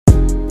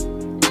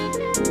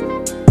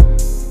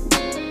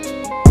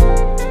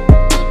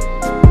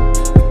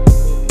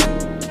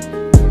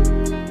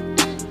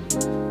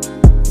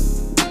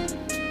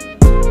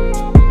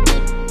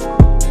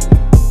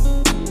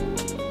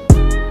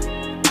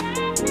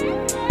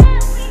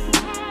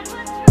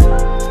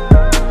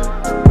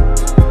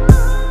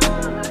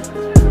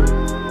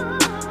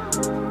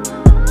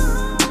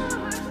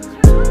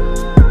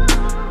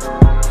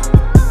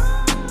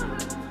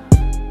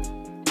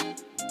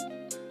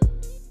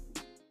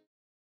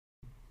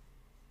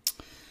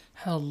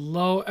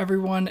Hello,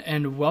 everyone,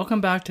 and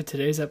welcome back to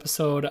today's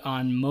episode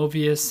on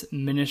Movius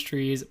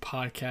Ministries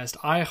podcast.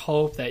 I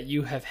hope that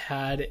you have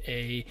had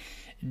a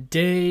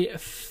day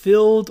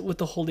filled with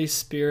the Holy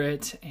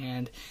Spirit,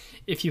 and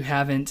if you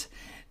haven't,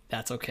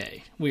 that's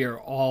okay. We are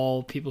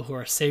all people who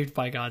are saved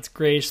by God's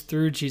grace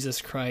through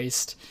Jesus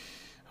Christ.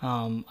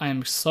 I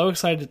am so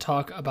excited to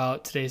talk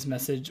about today's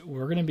message.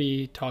 We're going to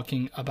be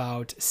talking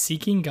about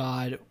seeking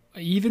God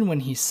even when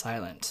He's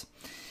silent.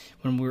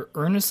 When we're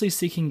earnestly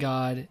seeking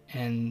God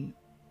and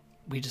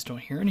we just don't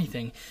hear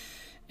anything,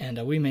 and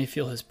we may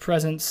feel His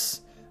presence,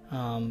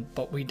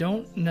 but we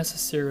don't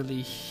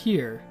necessarily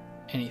hear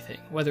anything,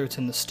 whether it's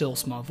in the still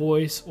small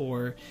voice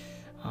or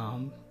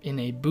in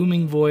a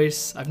booming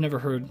voice. I've never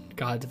heard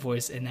God's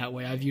voice in that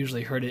way. I've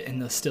usually heard it in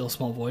the still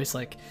small voice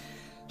like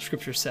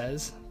Scripture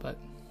says, but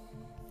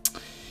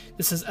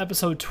this is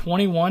episode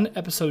 21,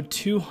 episode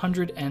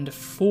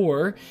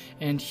 204,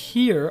 and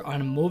here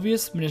on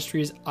Movius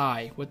Ministries,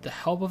 I, with the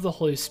help of the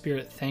Holy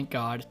Spirit, thank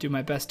God, do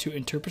my best to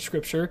interpret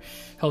Scripture,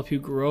 help you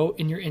grow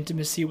in your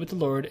intimacy with the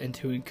Lord, and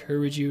to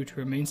encourage you to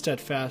remain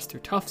steadfast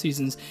through tough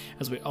seasons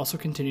as we also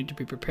continue to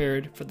be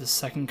prepared for the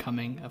second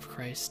coming of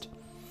Christ.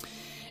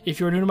 If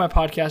you're new to my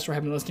podcast or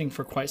have been listening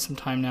for quite some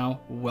time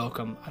now,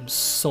 welcome. I'm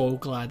so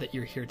glad that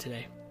you're here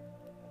today.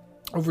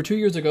 Over 2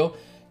 years ago,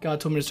 God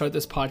told me to start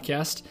this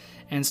podcast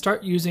and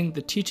start using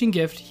the teaching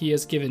gift He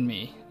has given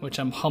me, which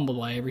I'm humbled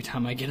by every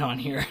time I get on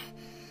here.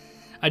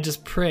 I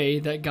just pray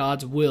that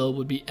God's will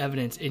would be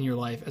evident in your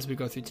life as we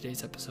go through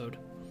today's episode.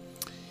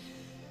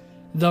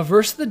 The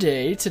verse of the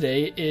day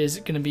today is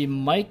going to be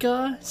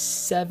Micah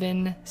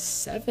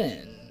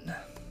 7:7.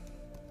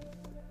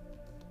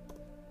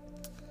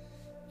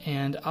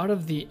 And out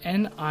of the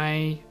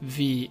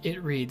NIV,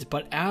 it reads,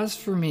 "But as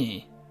for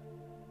me,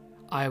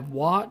 I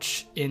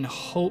watch in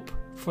hope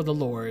for the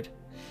Lord.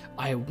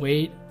 I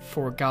wait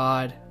for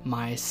God,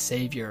 my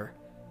Savior.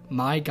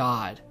 My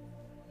God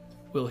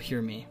will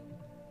hear me."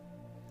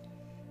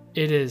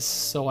 It is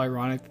so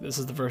ironic that this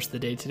is the verse of the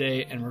day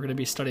today, and we're going to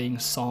be studying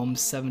Psalm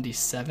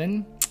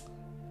 77.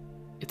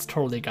 It's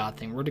totally a God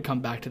thing. We're going to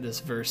come back to this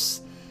verse,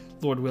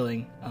 Lord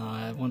willing,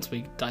 once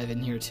we dive in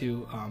here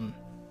to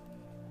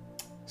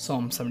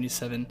Psalm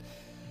 77.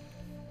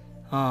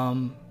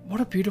 What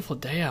a beautiful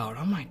day out.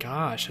 Oh my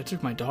gosh. I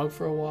took my dog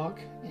for a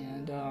walk,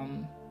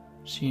 and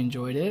she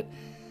enjoyed it.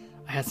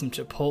 I had some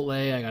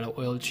Chipotle. I got an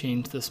oil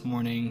change this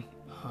morning.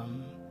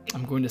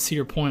 I'm going to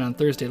Cedar Point on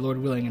Thursday, Lord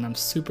willing, and I'm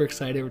super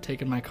excited. We're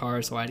taking my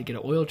car, so I had to get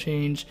an oil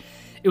change.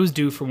 It was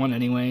due for one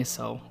anyway,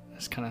 so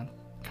it's kind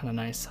of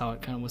nice how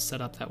it kind of was set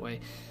up that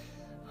way.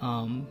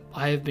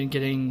 I have been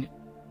getting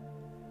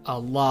a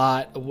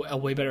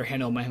way better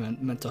handle on my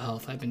mental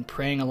health. I've been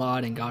praying a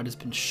lot, and God has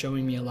been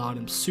showing me a lot.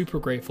 I'm super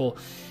grateful.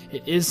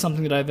 It is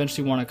something that I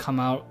eventually want to come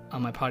out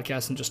on my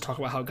podcast and just talk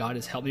about how God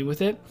has helped me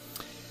with it.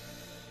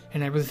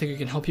 And I really think it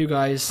can help you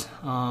guys.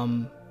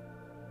 I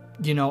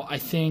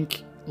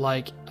think,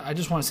 I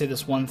just want to say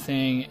this one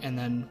thing, and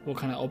then we'll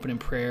kind of open in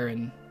prayer,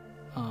 and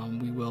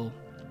we will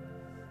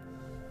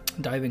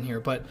dive in here.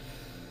 But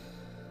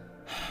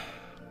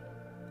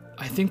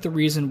I think the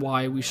reason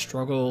why we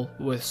struggle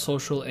with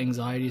social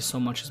anxiety so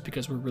much is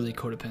because we're really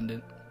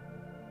codependent.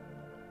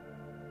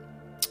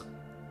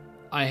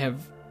 I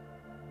have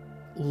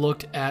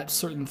looked at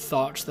certain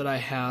thoughts that I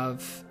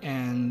have,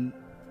 and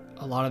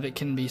a lot of it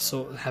can be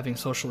having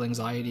social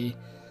anxiety.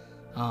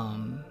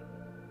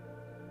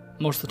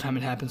 Most of the time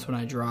it happens when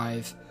I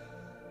drive,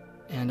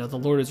 and the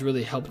Lord has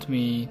really helped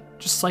me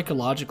just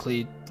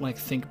psychologically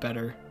think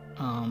better,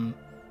 and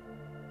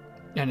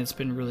it's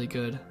been really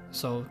good.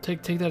 So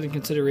take that in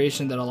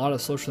consideration, that a lot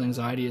of social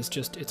anxiety is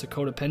it's a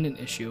codependent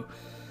issue,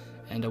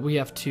 and we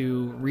have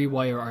to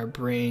rewire our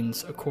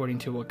brains according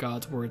to what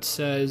God's word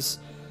says,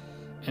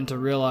 and to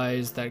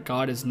realize that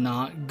God is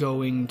not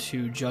going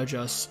to judge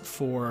us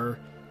for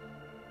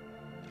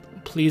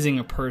pleasing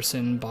a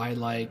person by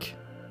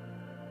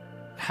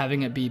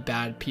having it be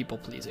bad people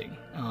pleasing.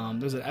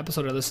 There's an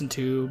episode I listened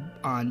to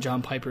on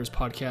John Piper's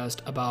podcast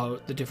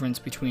about the difference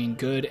between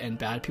good and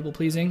bad people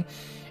pleasing,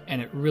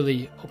 and it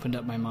really opened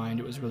up my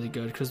mind. It was really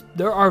good, because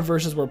there are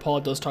verses where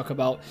Paul does talk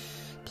about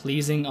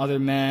pleasing other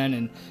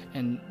men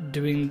and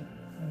doing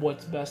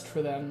what's best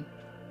for them.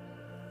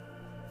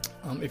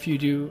 If you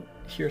do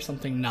hear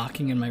something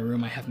knocking in my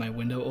room, I have my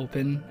window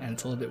open, and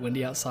it's a little bit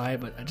windy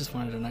outside, but I just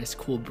wanted a nice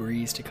cool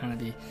breeze to kind of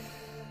be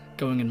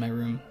going in my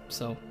room.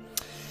 So,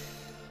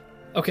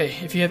 okay,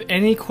 if you have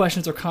any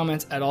questions or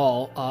comments at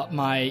all,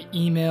 my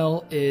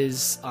email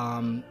is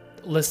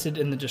listed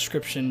in the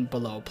description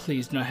below.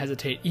 Please do not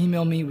hesitate.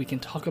 Email me. We can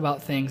talk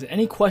about things.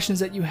 Any questions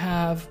that you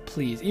have,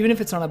 please. Even if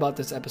it's not about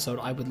this episode,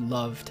 I would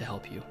love to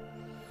help you.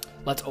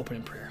 Let's open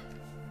in prayer.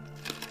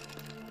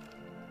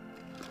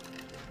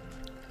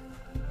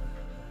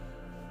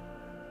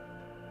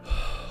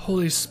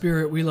 Holy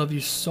Spirit, we love you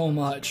so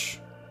much.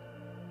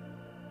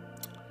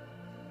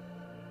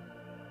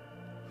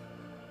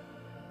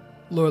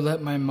 Lord,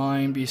 let my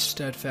mind be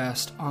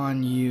steadfast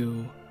on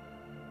you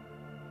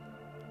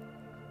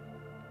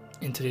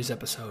in today's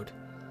episode.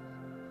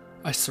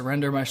 I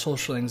surrender my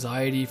social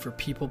anxiety for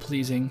people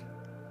pleasing.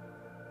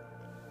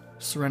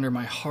 surrender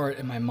my heart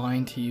and my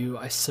mind to you.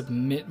 I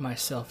submit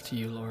myself to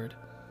you, Lord.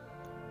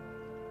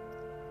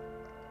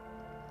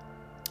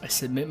 I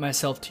submit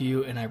myself to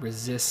you and I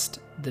resist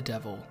the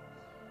devil.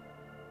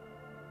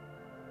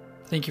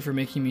 Thank you for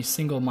making me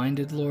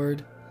single-minded,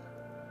 Lord.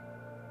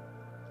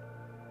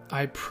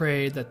 I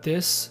pray that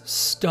this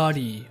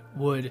study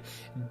would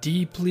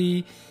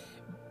deeply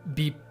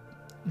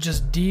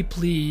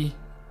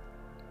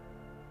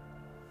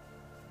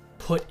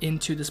put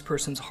into this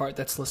person's heart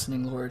that's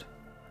listening, Lord,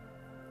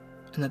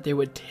 and that they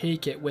would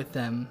take it with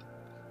them.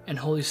 And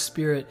Holy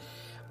Spirit,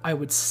 I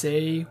would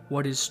say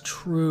what is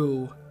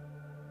true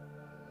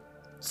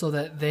so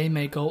that they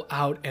may go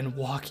out and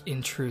walk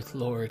in truth,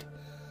 Lord.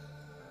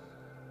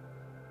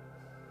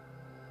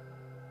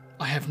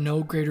 I have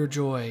no greater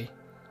joy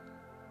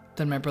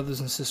than my brothers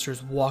and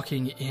sisters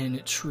walking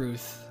in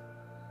truth.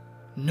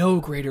 No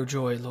greater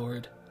joy,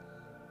 Lord.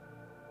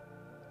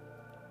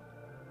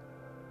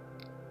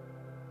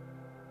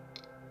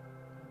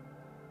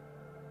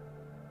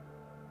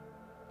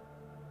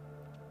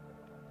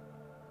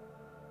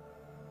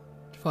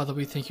 Father,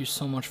 we thank you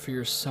so much for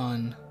your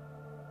Son.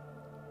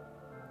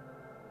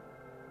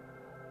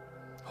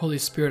 Holy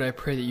Spirit, I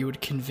pray that you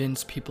would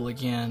convince people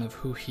again of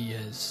who he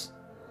is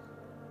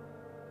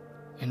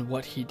and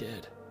what he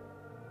did.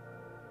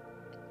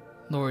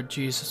 Lord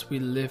Jesus, we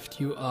lift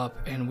you up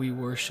and we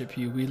worship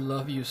you. We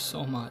love you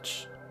so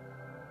much.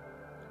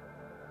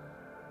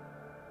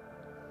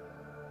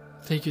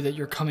 Thank you that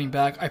you're coming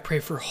back. I pray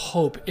for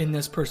hope in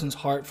this person's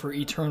heart for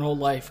eternal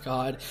life,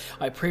 God.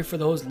 I pray for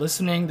those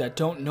listening that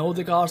don't know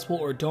the gospel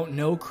or don't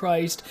know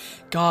Christ.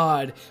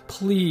 God,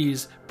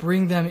 please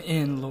bring them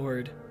in,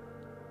 Lord.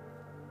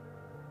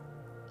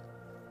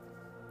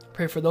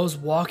 Pray for those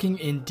walking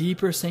in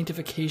deeper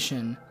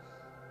sanctification,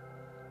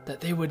 that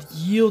they would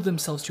yield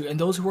themselves to, and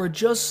those who are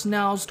just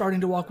now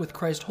starting to walk with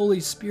Christ, Holy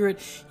Spirit,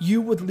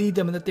 you would lead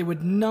them, and that they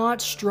would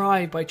not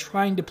strive by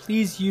trying to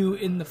please you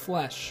in the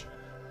flesh.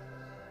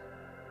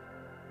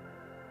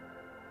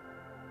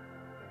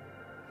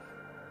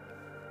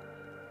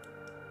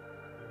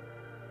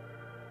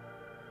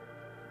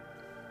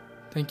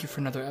 Thank you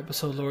for another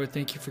episode, Lord.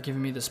 Thank you for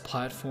giving me this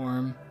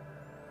platform.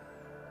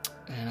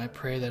 And I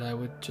pray that I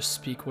would just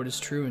speak what is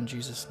true in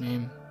Jesus'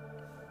 name.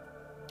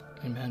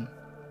 Amen.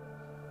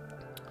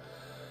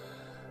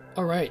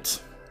 All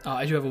right.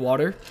 I do have a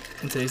water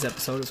in today's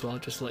episode as well,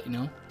 just to let you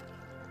know.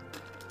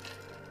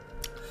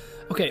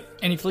 Okay,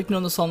 and if you'd like to know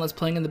the song that's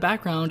playing in the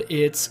background,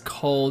 it's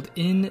called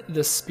In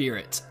the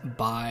Spirit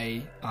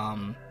by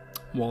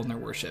Waldner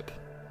Worship.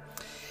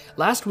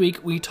 Last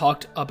week we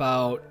talked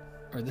about,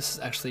 or this is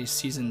actually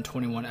season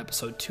 21,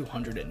 episode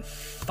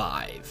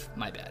 205.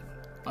 My bad.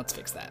 Let's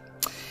fix that.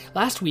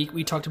 Last week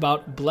we talked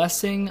about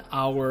blessing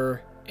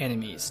our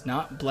enemies,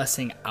 not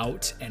blessing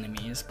out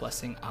enemies,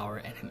 blessing our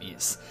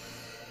enemies.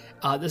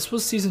 This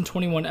was season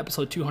 21,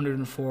 episode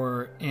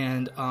 204,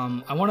 and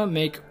I want to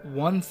make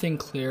one thing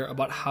clear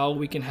about how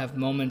we can have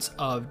moments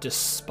of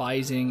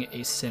despising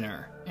a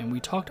sinner. And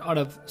we talked out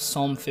of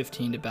Psalm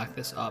 15 to back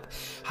this up.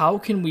 How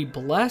can we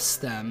bless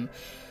them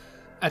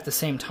at the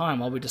same time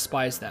while we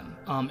despise them?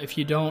 If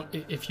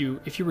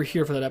you were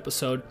here for that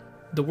episode,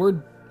 the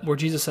word where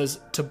Jesus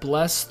says to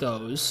bless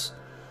those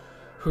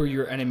who are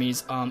your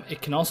enemies,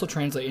 it can also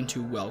translate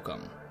into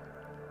welcome.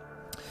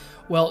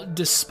 Well,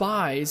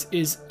 despise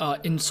is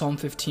in Psalm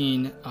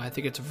 15, I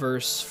think it's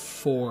verse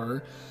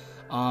 4,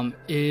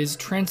 is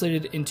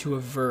translated into a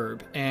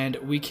verb. And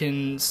we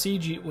can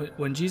see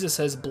when Jesus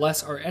says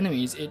bless our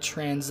enemies, it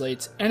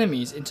translates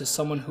enemies into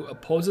someone who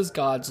opposes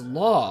God's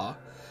law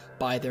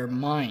by their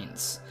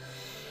minds.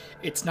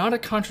 It's not a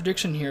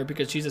contradiction here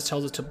because Jesus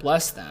tells us to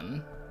bless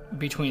them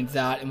between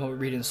that and what we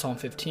read in Psalm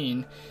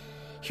 15.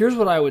 Here's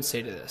what I would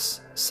say to this.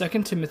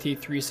 2 Timothy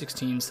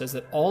 3:16 says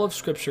that all of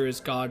Scripture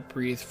is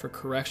God-breathed for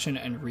correction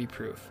and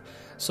reproof.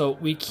 So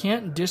we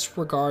can't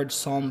disregard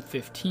Psalm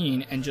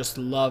 15 and just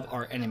love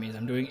our enemies.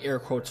 I'm doing air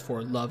quotes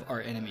for love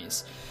our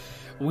enemies.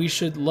 We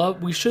should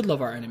love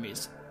our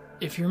enemies.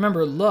 If you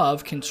remember,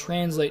 love can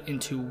translate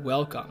into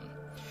welcome.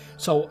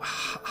 So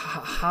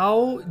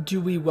how do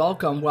we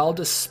welcome while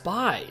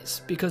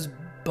despise? Because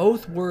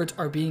both words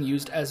are being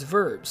used as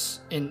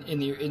verbs in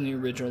the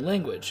original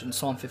language, in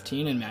Psalm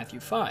 15 and Matthew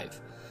 5.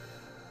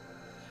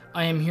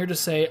 I am here to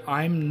say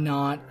I'm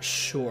not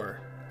sure.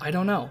 I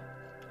don't know.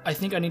 I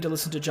think I need to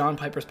listen to John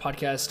Piper's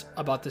podcast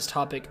about this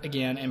topic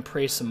again and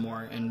pray some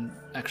more. And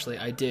actually,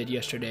 I did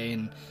yesterday,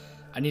 and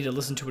I need to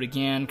listen to it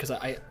again because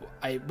I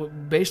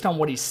based on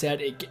what he said,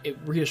 it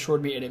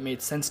reassured me and it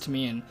made sense to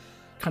me, and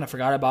kind of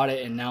forgot about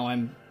it. And now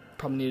I'm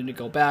probably needing to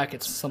go back.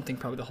 It's something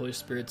probably the Holy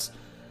Spirit's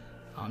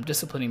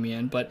disciplining me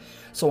in. But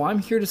so I'm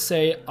here to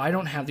say I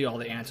don't have all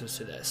the answers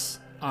to this.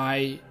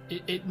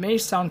 It may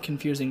sound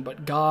confusing,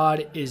 but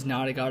God is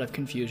not a God of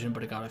confusion,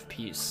 but a God of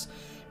peace.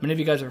 Many of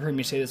you guys have heard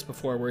me say this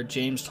before, where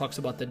James talks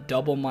about the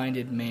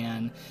double-minded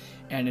man,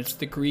 and it's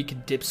the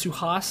Greek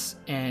dipsuchos,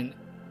 and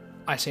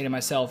I say to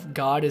myself,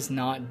 God is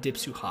not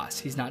dipsuchos.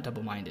 He's not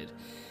double-minded.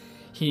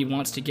 He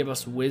wants to give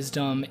us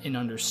wisdom and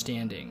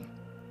understanding.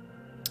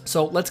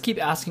 So let's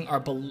keep asking our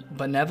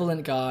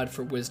benevolent God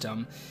for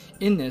wisdom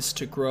in this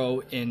to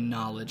grow in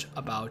knowledge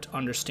about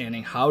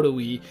understanding how do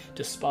we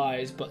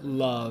despise but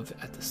love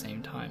at the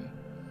same time.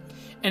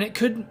 And it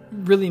could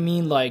really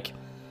mean like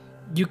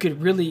you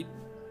could really,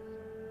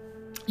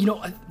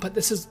 but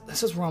this is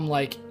where I'm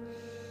like,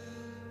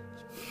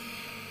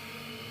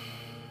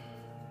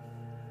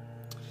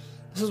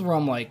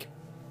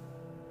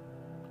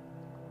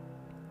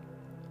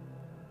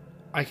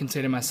 I can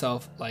say to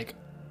myself, like,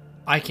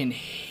 I can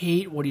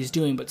hate what he's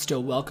doing but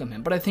still welcome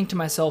him. But I think to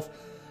myself,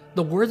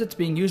 the word that's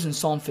being used in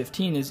Psalm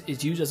 15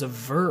 is used as a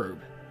verb.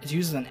 It's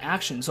used as an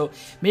action. So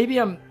maybe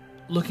I'm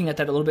looking at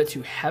that a little bit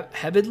too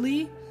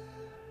heavily,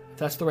 if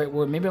that's the right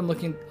word. Maybe I'm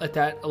looking at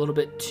that a little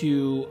bit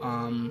too,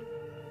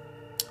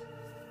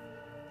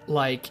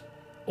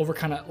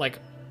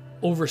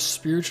 over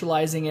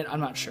spiritualizing it.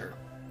 I'm not sure.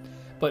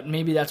 But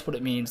maybe that's what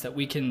it means, that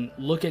we can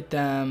look at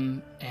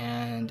them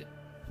and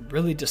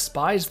really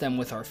despise them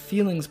with our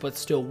feelings, but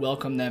still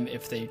welcome them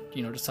if they,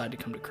 decide to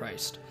come to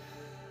Christ.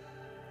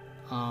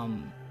 I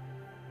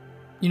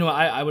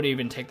would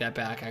even take that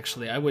back,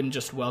 actually. I wouldn't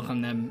just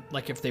welcome them,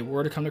 like if they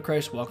were to come to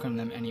Christ, welcome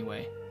them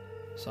anyway.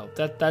 So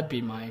that'd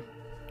be my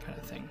kind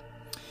of thing.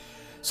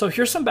 So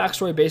here's some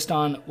backstory based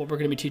on what we're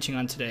going to be teaching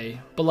on today.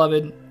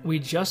 Beloved, we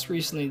just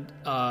recently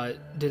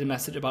did a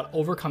message about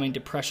overcoming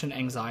depression,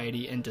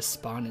 anxiety, and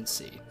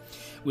despondency.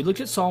 We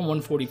looked at Psalm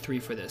 143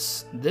 for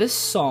this. This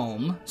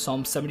Psalm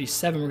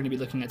 77 we're going to be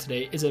looking at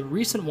today, is a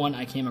recent one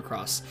I came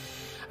across.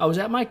 I was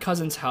at my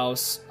cousin's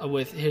house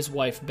with his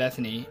wife,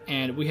 Bethany,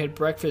 and we had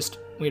breakfast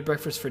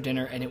for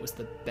dinner, and it was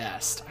the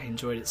best. I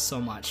enjoyed it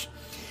so much.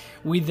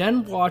 We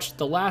then watched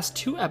the last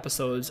 2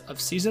 episodes of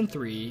Season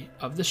 3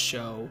 of the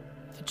show,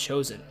 The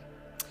Chosen.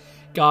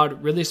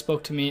 God really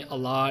spoke to me a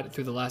lot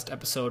through the last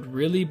episode,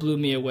 really blew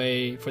me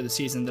away for the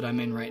season that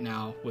I'm in right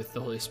now with the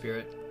Holy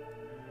Spirit.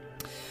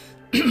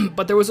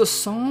 But there was a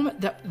psalm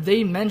that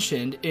they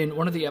mentioned in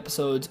one of the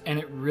episodes, and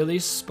it really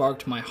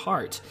sparked my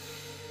heart.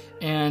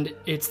 And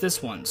it's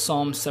this one,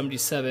 Psalm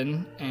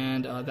 77,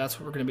 and that's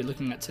what we're going to be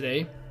looking at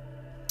today.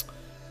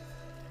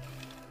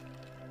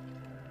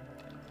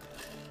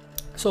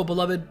 So,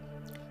 beloved,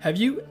 have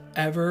you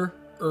ever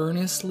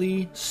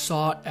earnestly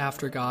sought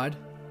after God?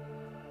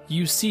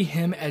 You see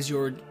him as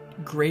your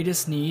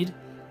greatest need?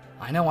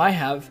 I know I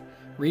have.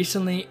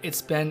 Recently,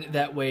 it's been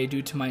that way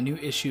due to my new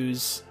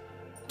issues.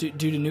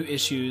 Due to new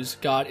issues,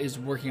 God is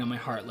working on my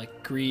heart,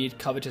 like greed,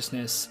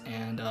 covetousness,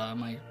 and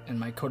my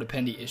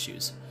codependent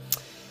issues,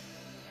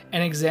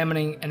 and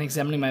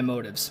examining my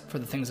motives for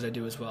the things that I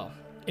do as well.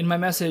 In my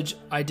message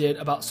I did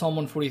about Psalm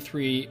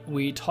 143,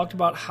 we talked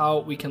about how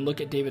we can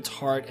look at David's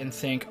heart and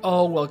think,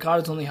 oh, well,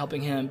 God is only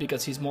helping him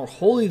because he's more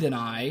holy than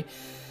I.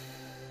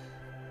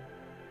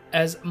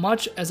 As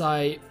much as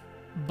I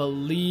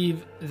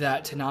believe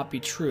that to not be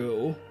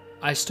true,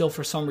 I still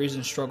for some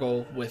reason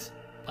struggle with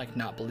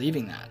not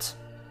believing that.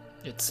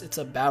 It's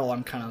a battle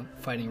I'm kind of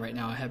fighting right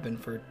now. I have been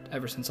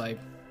ever since I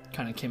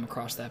kind of came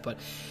across that. But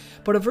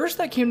a verse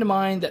that came to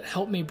mind that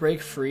helped me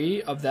break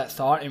free of that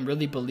thought and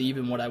really believe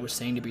in what I was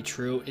saying to be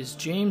true is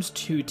James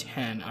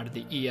 2:10 out of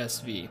the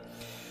ESV.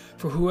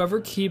 For whoever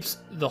keeps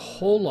the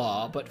whole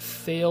law but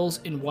fails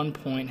in one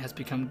point has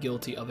become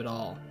guilty of it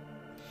all.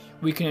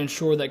 We can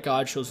ensure that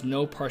God shows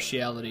no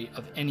partiality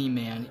of any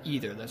man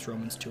either. That's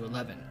Romans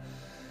 2:11.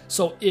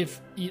 So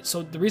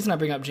the reason I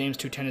bring up James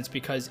 2:10 is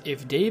because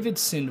if David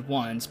sinned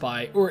once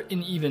by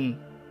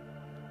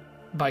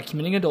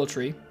committing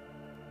adultery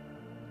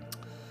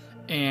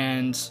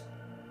and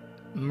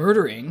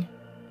murdering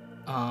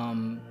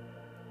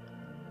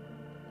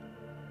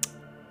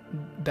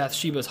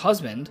Bathsheba's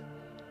husband,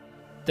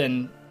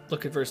 then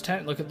look at verse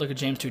 10. Look at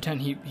James 2:10.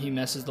 He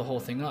messes the whole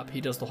thing up. He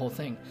does the whole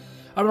thing.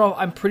 I don't know.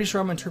 I'm pretty sure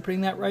I'm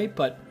interpreting that right,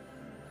 but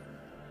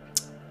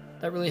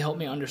that really helped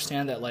me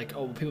understand that,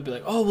 people be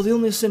like, oh, well, they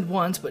only sinned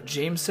once, but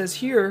James says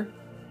here.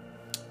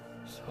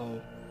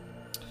 So,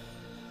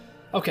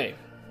 okay,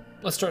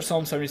 let's start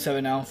Psalm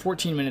 77 now.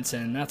 14 minutes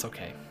in, that's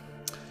okay.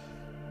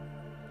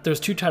 There's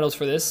 2 titles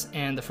for this,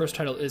 and the first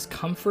title is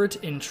Comfort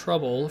in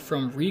Trouble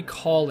from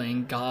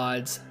Recalling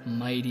God's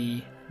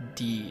Mighty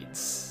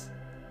Deeds.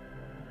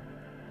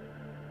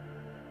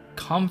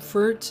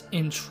 Comfort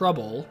in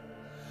Trouble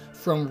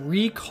from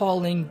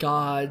Recalling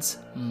God's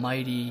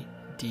Mighty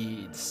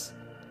Deeds.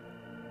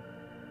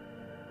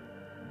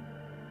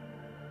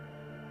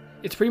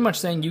 It's pretty much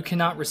saying you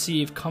cannot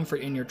receive comfort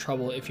in your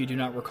trouble if you do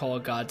not recall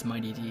God's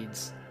mighty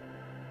deeds.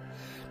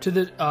 To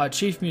the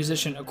chief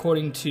musician,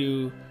 according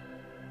to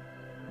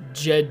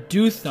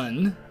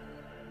Jeduthun,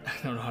 I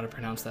don't know how to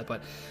pronounce that,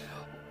 but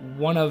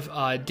one of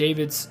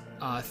David's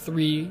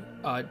 3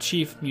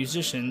 chief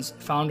musicians,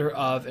 founder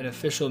of an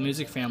official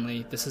music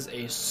family, this is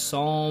a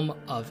psalm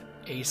of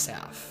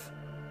Asaph.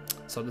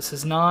 So this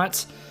is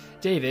not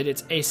David,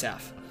 it's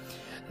Asaph.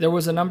 There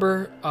was a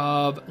number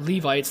of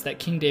Levites that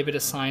King David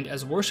assigned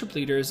as worship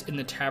leaders in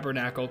the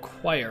tabernacle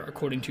choir,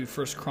 according to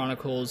 1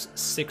 Chronicles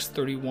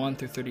 6:31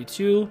 through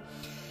 32.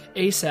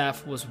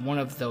 Asaph was one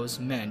of those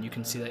men. You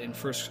can see that in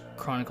 1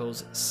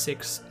 Chronicles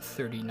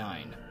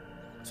 6:39.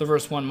 So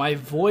verse 1, my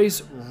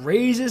voice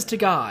raises to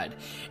God,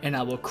 and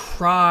I will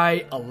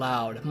cry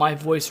aloud. My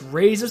voice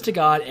raises to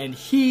God, and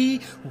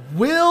he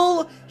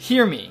will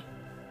hear me.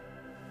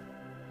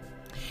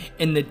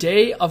 In the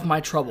day of my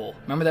trouble,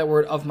 remember that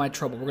word of my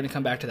trouble, we're going to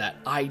come back to that.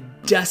 I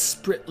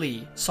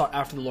desperately sought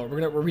after the Lord.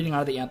 We're reading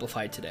out of the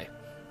Amplified today.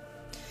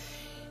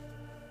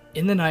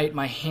 In the night,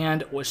 my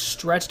hand was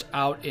stretched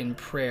out in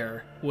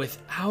prayer.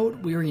 Without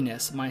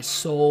weariness, my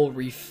soul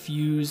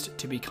refused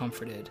to be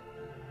comforted.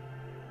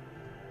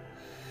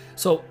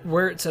 So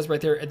where it says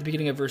right there at the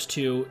beginning of verse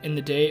 2, in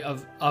the day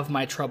of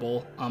my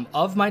trouble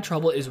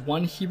is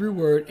one Hebrew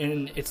word,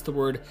 and it's the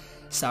word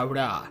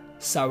sarah.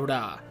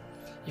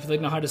 If you'd like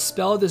to know how to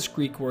spell this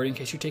Greek word, in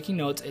case you're taking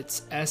notes,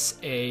 it's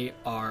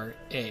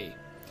S-A-R-A.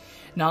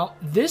 Now,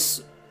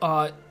 this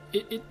word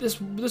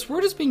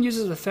is being used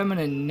as a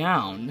feminine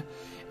noun,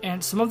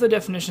 and some of the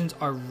definitions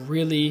are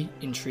really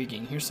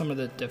intriguing. Here's some of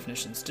the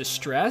definitions.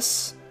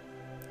 Distress,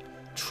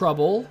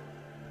 trouble,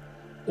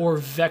 or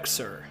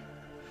vexer.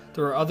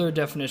 There are other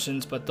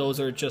definitions, but those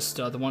are just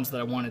the ones that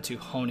I wanted to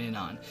hone in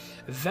on.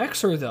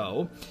 Vexer,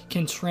 though,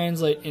 can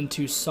translate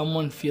into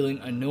someone feeling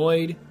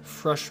annoyed,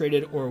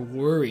 frustrated, or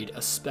worried,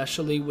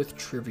 especially with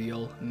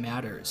trivial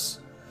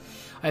matters.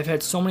 I've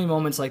had so many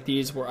moments like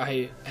these where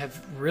I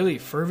have really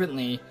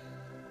fervently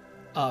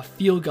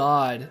feel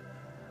God,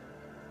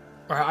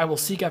 or I will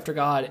seek after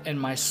God,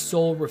 and my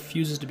soul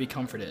refuses to be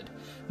comforted.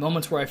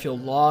 Moments where I feel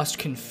lost,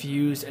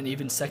 confused, and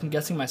even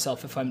second-guessing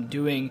myself if I'm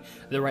doing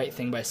the right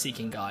thing by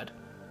seeking God.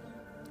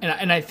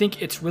 And I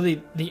think it's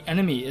really the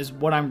enemy is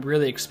what I'm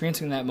really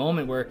experiencing in that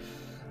moment where,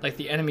 like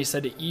the enemy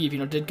said to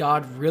Eve, did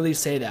God really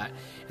say that?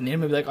 And the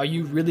enemy would be like, are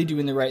you really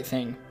doing the right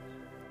thing?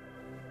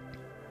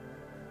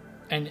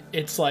 And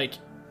it's like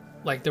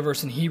the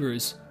verse in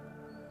Hebrews,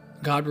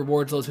 God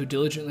rewards those who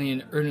diligently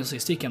and earnestly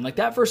seek him. Like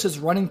that verse is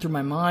running through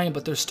my mind,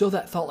 but there's still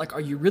that thought like, are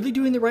you really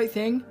doing the right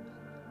thing?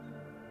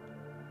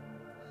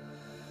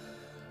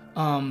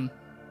 There's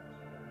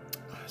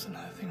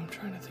another thing I'm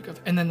trying to think of.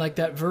 And then like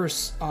that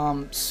verse,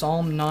 Psalm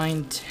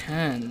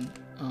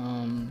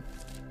 9:10,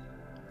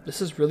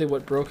 this is really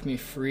what broke me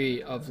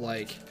free of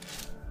like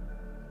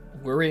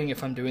worrying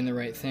if I'm doing the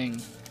right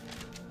thing.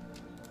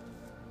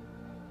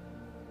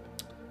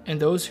 And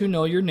those who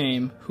know your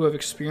name, who have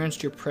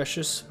experienced your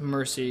precious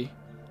mercy,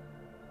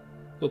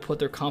 will put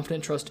their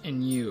confident trust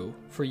in you.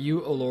 For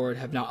you, O Lord,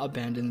 have not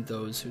abandoned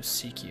those who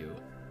seek you.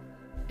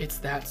 It's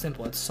that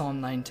simple. It's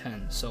Psalm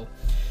 9:10. So,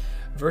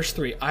 verse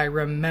 3, I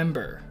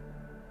remember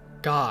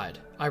God.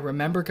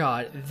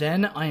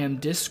 Then I am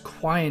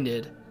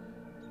disquieted,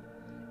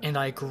 and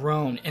I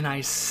groan, and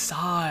I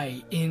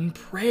sigh in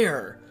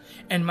prayer,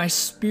 and my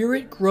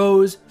spirit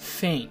grows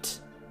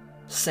faint.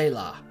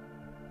 Selah.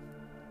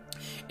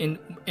 In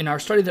our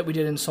study that we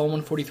did in Psalm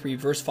 143,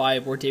 verse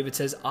 5, where David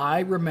says, I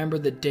remember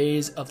the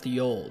days of the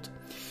old.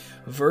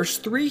 Verse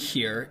 3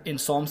 here in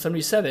Psalm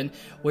 77,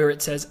 where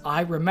it says,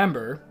 I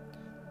remember,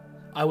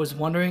 I was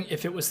wondering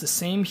if it was the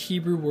same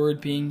Hebrew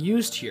word being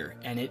used here,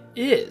 and it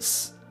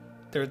is.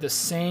 They're the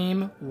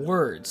same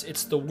words.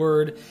 It's the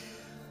word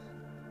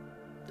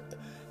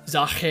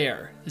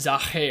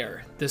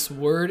zacher. This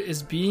word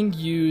is being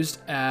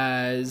used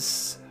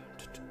as...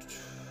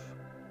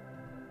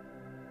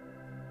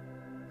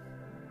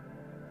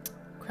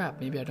 Crap,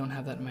 maybe I don't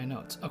have that in my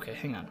notes. Okay,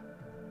 hang on.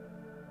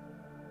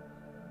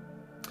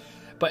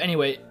 But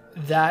anyway,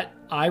 that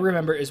I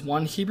remember is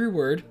one Hebrew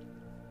word.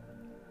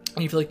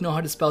 And if you know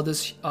how to spell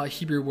this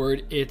Hebrew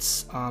word,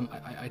 it's,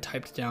 I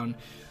typed down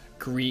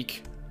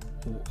Greek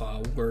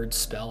word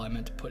spell. I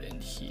meant to put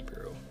in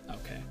Hebrew.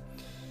 Okay.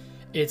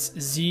 It's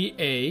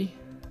Z-A-K-A-R.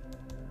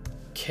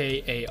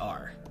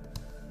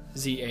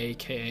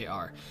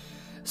 Z-A-K-A-R.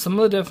 Some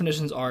of the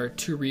definitions are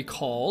to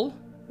recall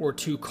or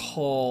to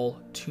call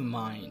to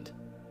mind.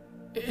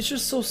 It's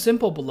just so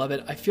simple,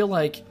 beloved. I feel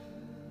like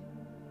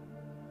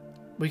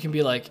we can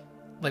be like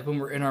when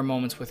we're in our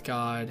moments with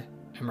God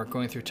and we're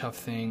going through tough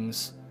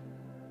things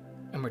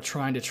and we're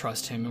trying to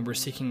trust him and we're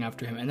seeking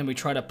after him, and then we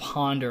try to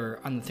ponder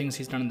on the things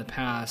he's done in the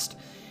past,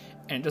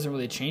 and it doesn't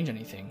really change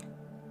anything.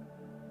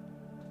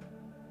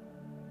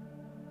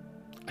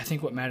 I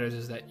think what matters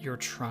is that you're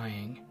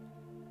trying.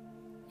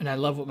 And I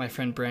love what my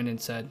friend Brandon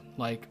said,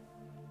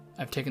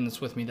 I've taken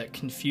this with me, that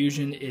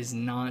confusion is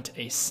not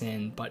a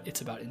sin, but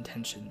it's about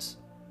intentions.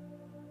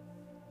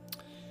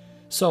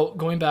 So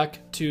going back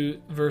to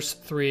verse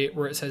 3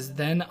 where it says,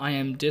 then I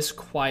am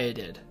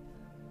disquieted.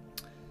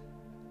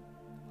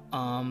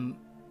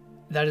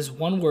 That is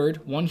one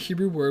word, one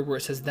Hebrew word where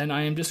it says, then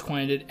I am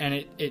disquieted,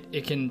 and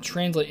it can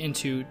translate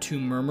into to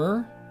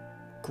murmur,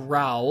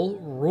 growl,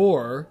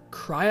 roar,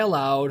 cry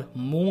aloud,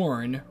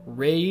 mourn,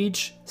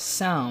 rage,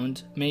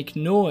 sound, make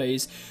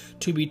noise,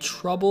 to be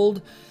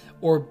troubled,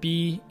 or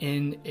be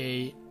in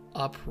a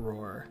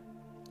uproar.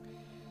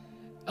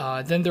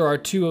 Then there are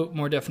two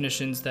more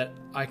definitions that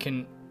I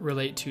can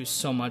relate to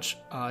so much.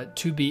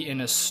 To be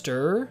in a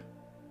stir,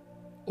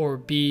 or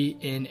be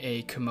in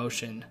a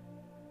commotion.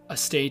 A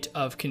state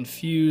of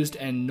confused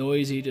and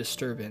noisy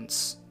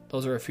disturbance.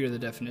 Those are a few of the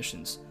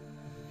definitions.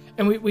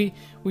 And we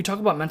talk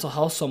about mental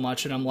health so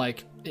much, and I'm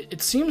like,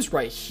 it seems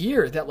right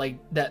here that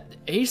that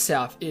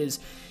Asaph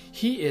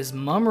is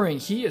murmuring,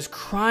 he is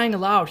crying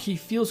aloud, he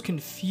feels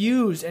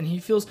confused, and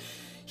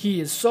he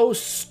is so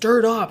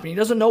stirred up, and he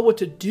doesn't know what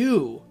to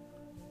do.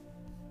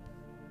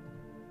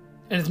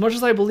 And as much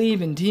as I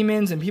believe in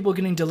demons and people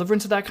getting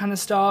deliverance of that kind of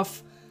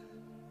stuff,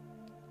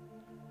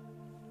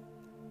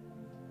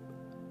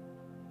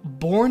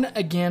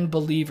 born-again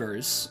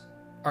believers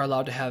are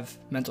allowed to have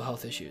mental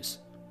health issues.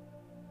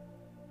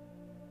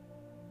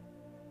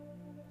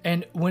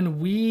 And when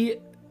we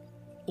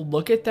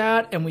look at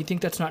that and we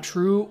think that's not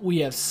true, we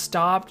have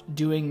stopped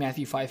doing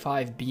Matthew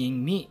 5:5,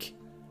 being meek.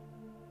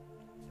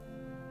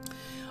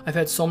 I've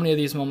had so many of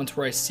these moments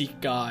where I seek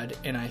God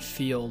and I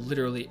feel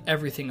literally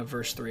everything of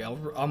verse 3.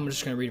 I'm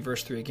just going to read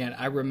verse 3 again.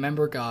 I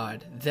remember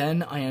God,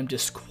 then I am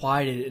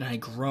disquieted, and I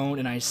groan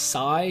and I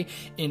sigh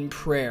in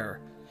prayer,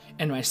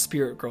 and my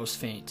spirit grows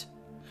faint.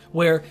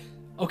 Where,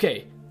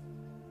 okay,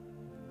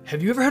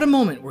 have you ever had a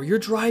moment where you're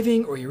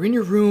driving or you're in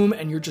your room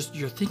and you're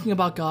thinking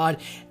about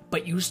God,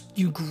 but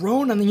you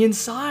groan on the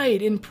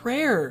inside in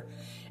prayer,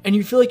 and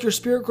you feel like your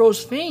spirit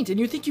grows faint, and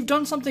you think you've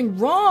done something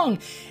wrong?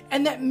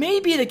 And that may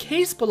be the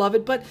case,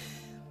 beloved, but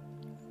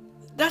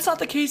that's not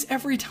the case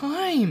every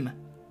time.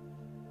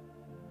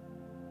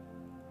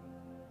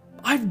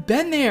 I've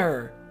been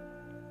there.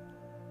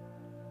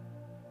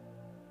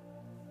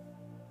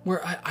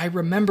 Where I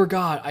remember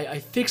God, I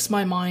fix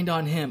my mind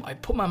on Him, I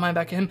put my mind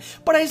back in Him,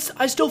 but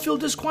I still feel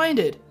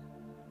disquieted.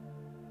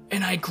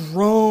 And I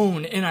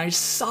groan and I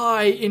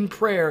sigh in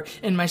prayer,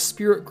 and my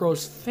spirit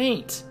grows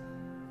faint.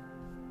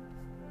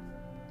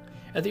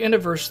 At the end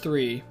of verse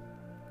 3,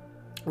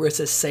 where it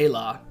says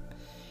Selah,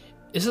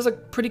 this is a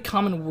pretty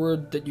common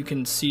word that you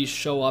can see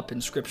show up in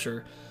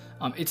Scripture.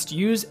 It's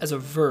used as a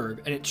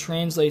verb, and it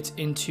translates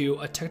into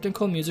a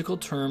technical musical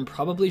term,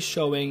 probably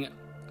showing,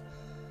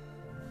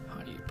 how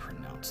do you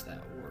pronounce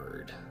that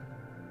word?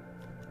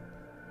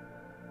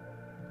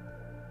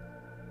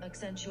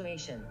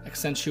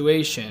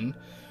 Accentuation,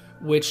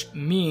 which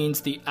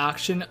means the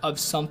action of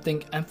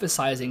something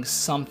emphasizing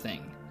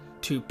something,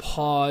 to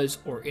pause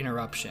or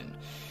interruption.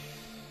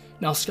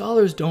 Now,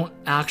 scholars don't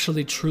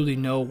actually truly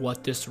know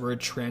what this word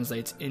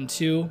translates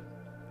into.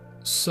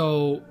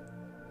 So,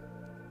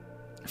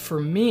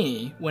 for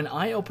me, when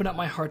I open up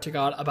my heart to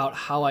God about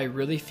how I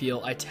really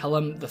feel, I tell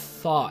Him the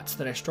thoughts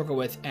that I struggle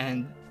with,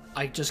 and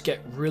I just get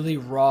really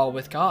raw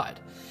with God.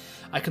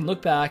 I can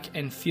look back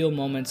and feel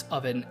moments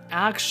of an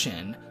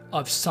action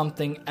of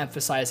something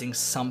emphasizing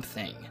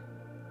something.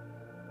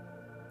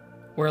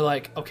 Where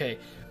like, okay,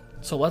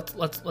 so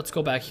let's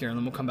go back here, and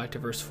then we'll come back to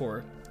verse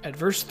 4. At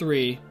verse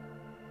 3,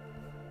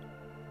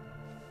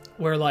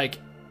 where like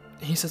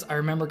he says, I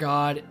remember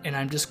God, and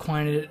I'm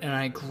disquieted, and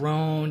I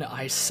groan,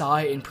 I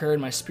sigh in prayer,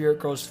 and my spirit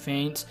grows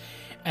faint.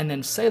 And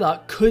then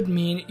Selah could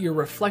mean you're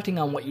reflecting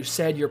on what you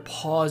said, you're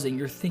pausing,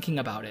 you're thinking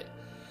about it.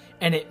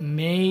 And it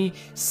may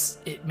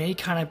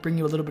kind of bring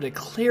you a little bit of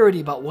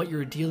clarity about what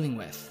you're dealing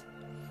with.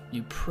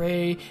 You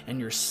pray, and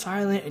you're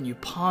silent, and you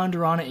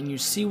ponder on it, and you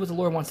see what the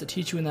Lord wants to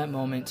teach you in that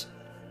moment.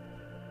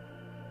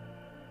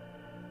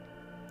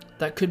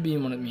 That could be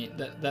what it means.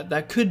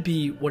 That could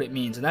be what it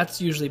means, and that's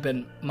usually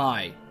been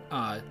my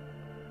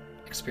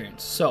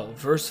experience. So,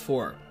 verse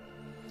 4.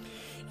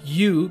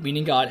 You,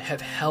 meaning God,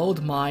 have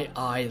held my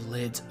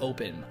eyelids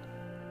open.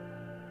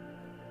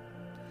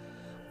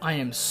 I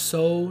am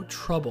so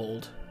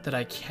troubled that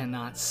I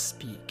cannot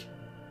speak.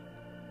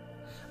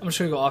 I'm just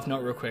going to go off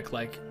note real quick.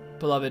 Like,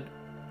 beloved,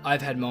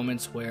 I've had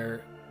moments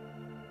where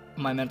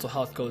my mental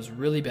health goes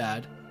really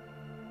bad.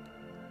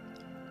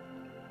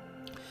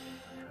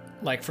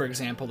 Like, for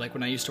example, like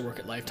when I used to work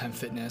at Lifetime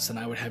Fitness, and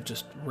I would have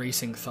just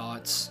racing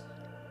thoughts,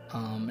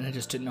 and I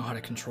just didn't know how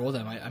to control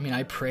them. I mean,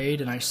 I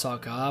prayed and I saw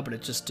God, but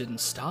it just didn't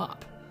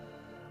stop.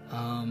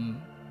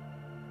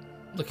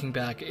 Looking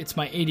back, it's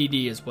my ADD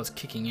is what's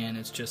kicking in.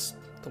 It's just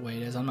the way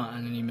it is. I'm not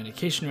on any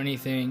medication or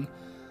anything,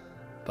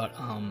 but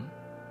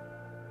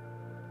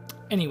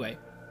anyway.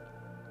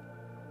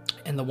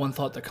 And the one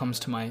thought that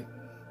comes to my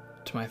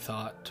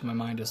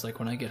mind is like,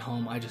 when I get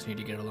home, I just need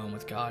to get alone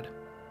with God.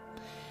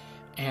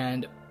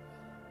 And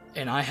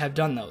I have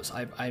done those.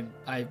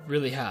 I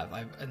really have.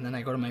 And then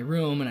I go to my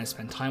room and I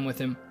spend time with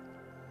Him.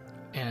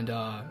 And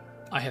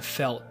I have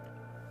felt,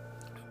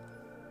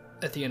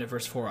 at the end of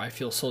verse 4, I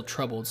feel so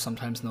troubled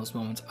sometimes in those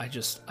moments. I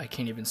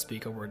can't even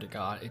speak a word to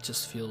God. It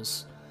just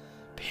feels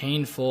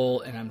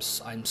painful, and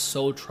I'm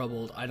so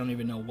troubled. I don't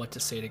even know what to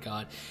say to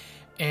God.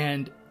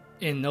 And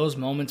in those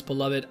moments,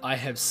 beloved, I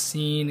have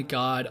seen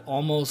God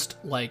almost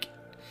like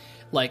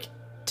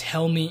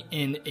tell me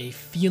in a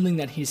feeling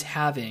that He's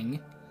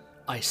having,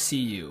 I see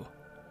you,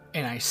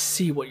 and I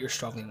see what you're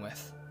struggling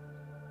with,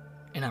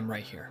 and I'm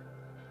right here.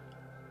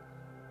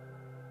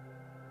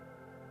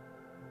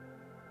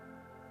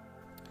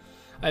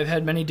 I've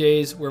had many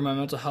days where my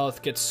mental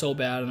health gets so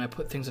bad, and I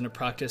put things into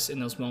practice in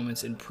those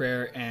moments in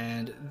prayer,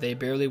 and they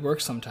barely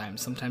work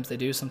sometimes. Sometimes they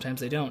do, sometimes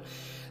they don't.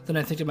 Then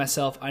I think to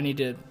myself, I need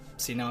to,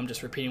 see, now I'm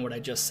just repeating what I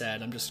just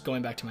said. I'm just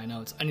going back to my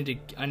notes. I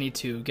need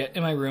to get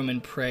in my room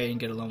and pray and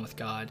get alone with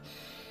God.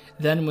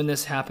 Then when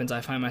this happens, I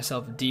find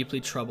myself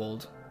deeply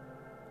troubled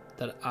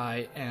that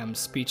I am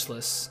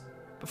speechless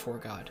before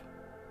God.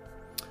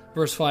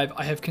 Verse 5,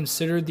 I have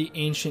considered the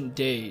ancient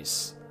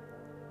days,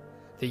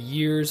 the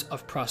years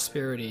of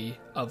prosperity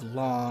of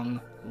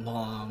long,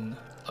 long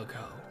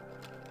ago.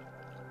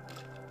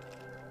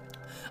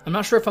 I'm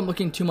not sure if I'm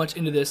looking too much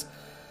into this,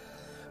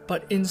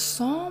 but in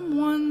Psalm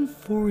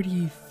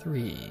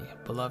 143,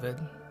 beloved,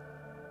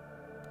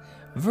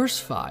 verse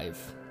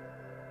 5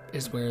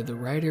 is where the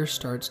writer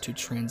starts to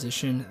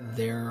transition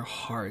their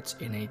hearts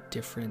in a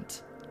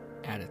different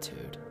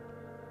attitude.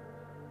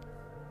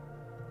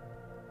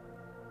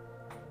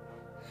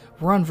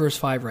 We're on verse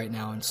 5 right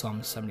now in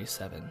Psalm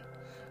 77.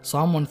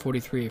 Psalm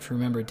 143, if you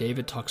remember,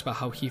 David talks about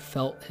how he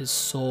felt his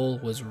soul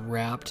was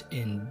wrapped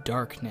in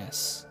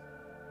darkness.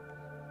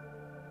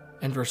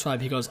 In verse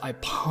 5, he goes, I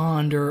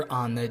ponder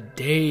on the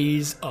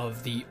days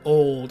of the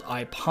old.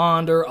 I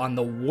ponder on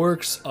the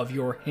works of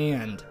your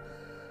hand.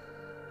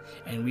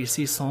 And we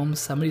see Psalm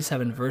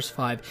 77, verse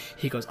 5,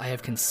 he goes, I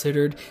have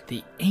considered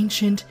the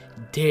ancient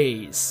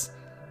days,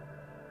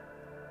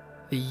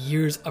 the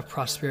years of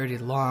prosperity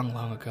long,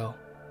 long ago.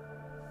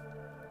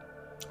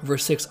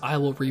 Verse 6, I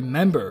will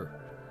remember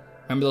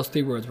those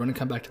 3 words. We're going to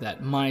come back to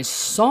that. My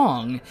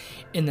song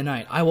in the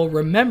night. I will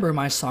remember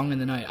my song in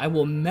the night. I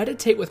will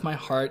meditate with my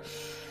heart,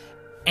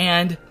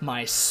 and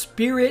my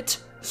spirit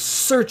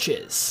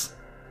searches.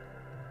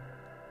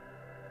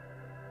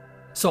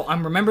 So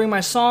I'm remembering my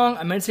song,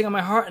 I'm meditating on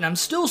my heart, and I'm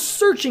still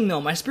searching though.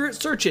 My spirit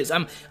searches.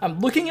 I'm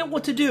looking at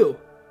what to do.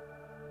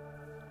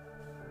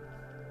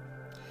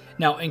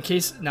 Now,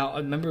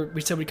 remember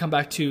we said we'd come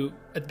back to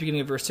at the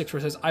beginning of verse 6 where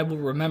it says, I will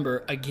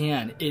remember.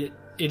 Again, it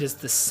is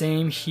the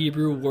same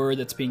Hebrew word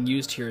that's being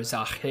used here,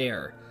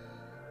 zacher.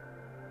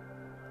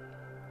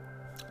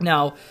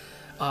 Now,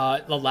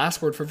 the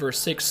last word for verse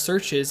 6,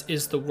 searches,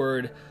 is the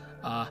word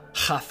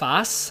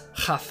chafas.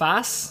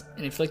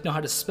 And if you know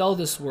how to spell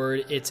this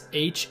word, it's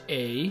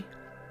Hapas.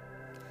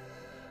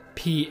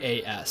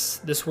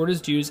 This word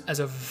is used as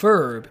a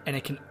verb, and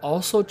it can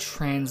also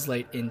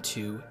translate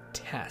into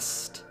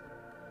test.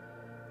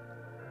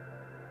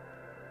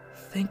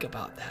 Think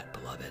about that,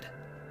 beloved.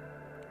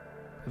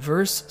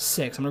 Verse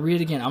 6, I'm going to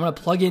read it again. I'm going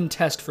to plug in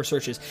test for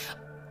searches.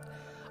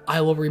 I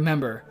will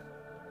remember.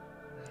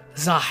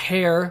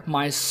 Zaher,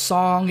 my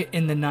song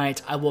in the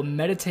night. I will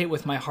meditate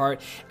with my heart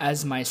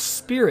as my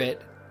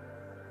spirit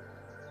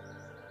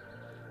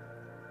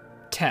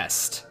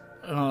test.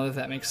 I don't know if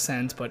that makes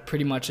sense, but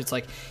pretty much it's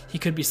like he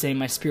could be saying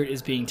my spirit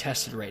is being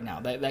tested right now.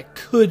 That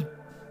could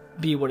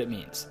be what it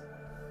means.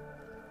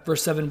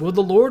 Verse 7, will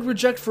the Lord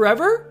reject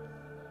forever?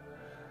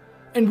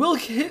 And will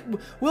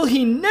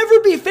he never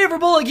be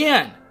favorable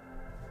again?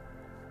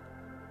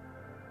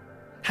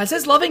 Has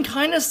his loving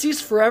kindness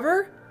ceased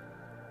forever?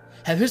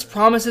 Have his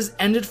promises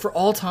ended for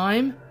all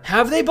time?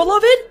 Have they,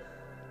 beloved?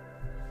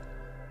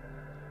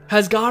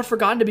 Has God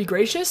forgotten to be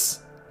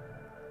gracious?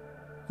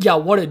 Yeah,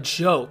 what a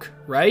joke,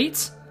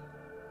 right?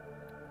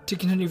 To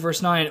continue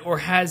verse 9, or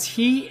has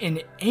he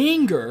in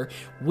anger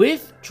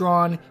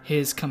withdrawn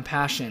his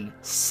compassion?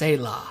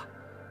 Selah.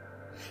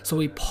 So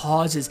he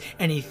pauses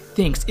and he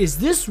thinks, is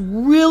this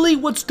really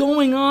what's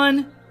going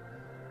on?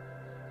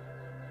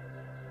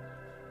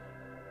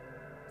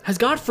 Has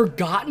God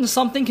forgotten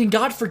something? Can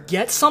God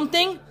forget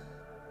something?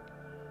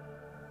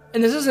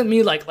 And this isn't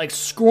me like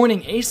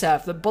scorning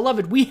Asaph.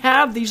 Beloved, we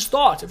have these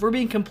thoughts if we're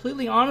being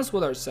completely honest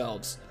with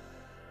ourselves.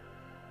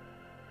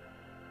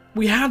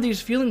 We have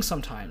these feelings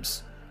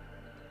sometimes.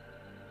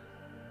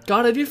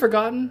 God, have you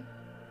forgotten?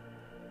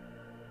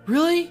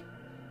 Really?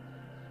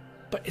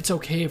 But it's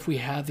okay if we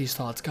have these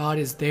thoughts. God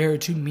is there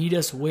to meet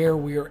us where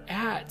we're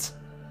at.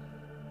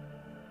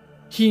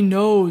 He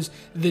knows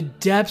the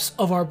depths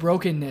of our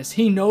brokenness.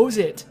 He knows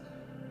it.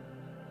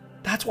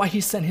 That's why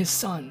he sent his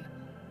son.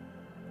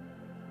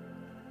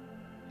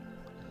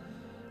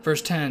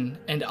 Verse 10,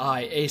 and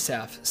I,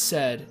 Asaph,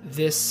 said,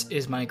 this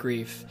is my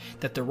grief,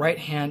 that the right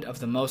hand of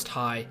the Most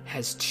High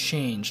has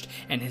changed,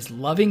 and his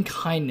loving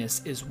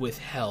kindness is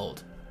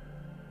withheld.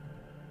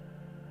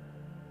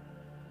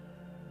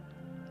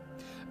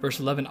 Verse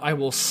 11, I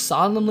will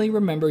solemnly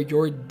remember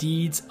your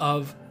deeds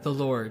of the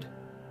Lord.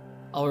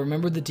 I'll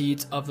remember the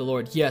deeds of the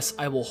Lord. Yes,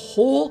 I will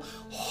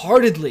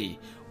wholeheartedly.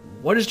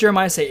 What does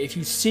Jeremiah say? If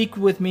you seek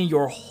with me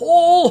your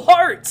whole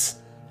heart,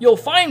 you'll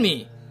find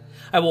me.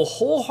 I will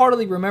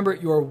wholeheartedly remember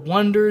your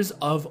wonders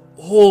of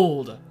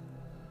old.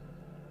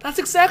 That's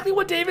exactly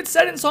what David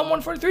said in Psalm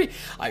 143.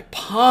 I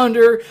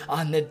ponder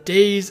on the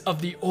days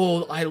of the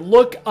old. I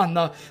look on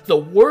the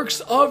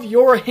works of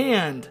your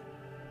hand.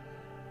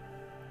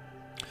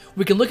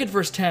 We can look at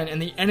verse 10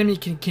 and the enemy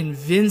can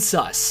convince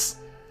us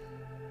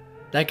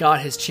that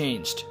God has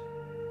changed.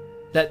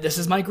 That this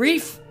is my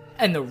grief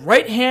and the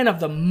right hand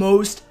of the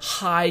Most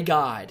High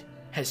God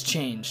has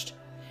changed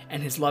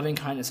and his loving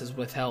kindness is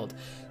withheld.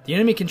 The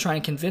enemy can try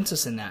and convince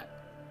us in that.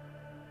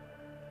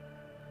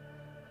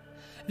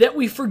 That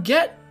we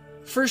forget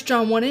 1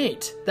 John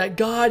 1:8, that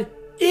God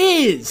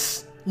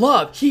is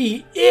love.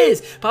 He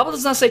is. The Bible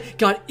does not say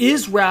God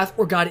is wrath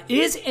or God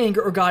is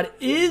anger or God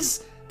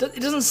is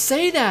It doesn't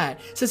say that.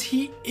 It says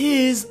he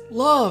is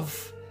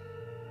love.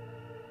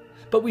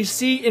 But we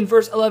see in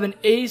verse 11,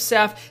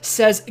 Asaph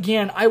says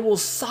again, I will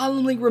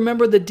solemnly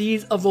remember the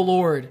deeds of the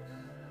Lord.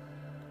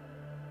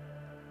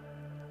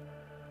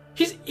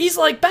 He's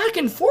like back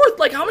and forth.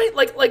 Like how many,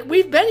 like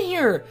we've been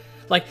here.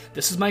 Like,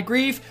 this is my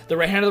grief. The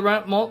right hand of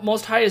the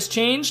Most High has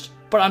changed,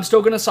 but I'm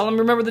still going to solemnly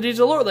remember the deeds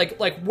of the Lord.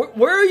 Like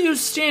where are you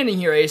standing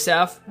here,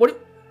 Asaph?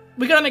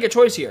 We got to make a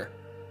choice here.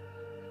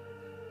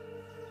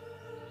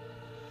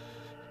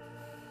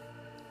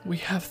 We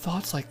have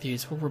thoughts like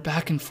these where we're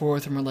back and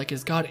forth and we're like,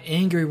 is God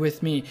angry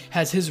with me?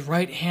 Has his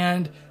right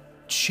hand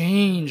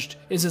changed?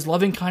 Is his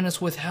loving kindness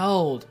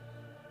withheld?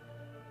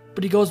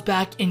 But he goes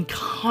back in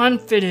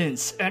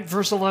confidence at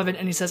verse 11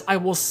 and he says, I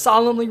will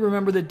solemnly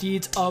remember the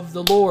deeds of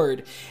the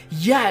Lord.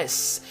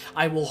 Yes,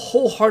 I will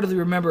wholeheartedly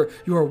remember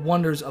your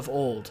wonders of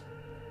old.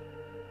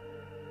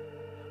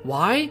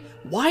 Why?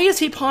 Why is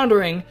he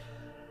pondering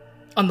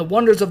on the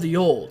wonders of the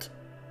old?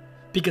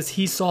 Because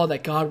he saw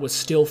that God was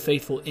still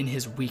faithful in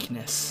his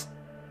weakness.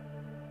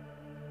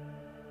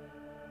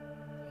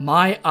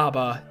 My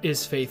Abba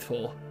is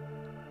faithful.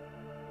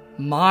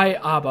 My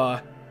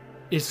Abba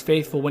is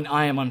faithful when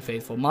I am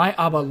unfaithful. My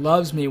Abba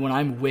loves me when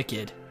I'm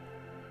wicked.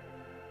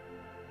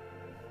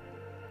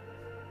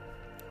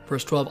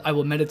 Verse 12, I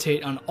will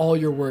meditate on all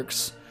your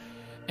works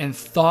and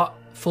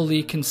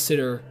thoughtfully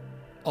consider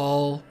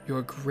all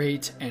your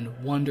great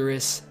and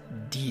wondrous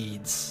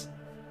deeds.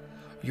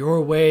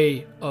 Your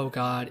way, O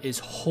God, is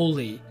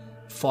holy,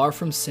 far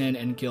from sin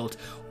and guilt.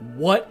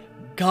 What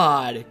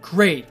God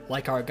great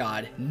like our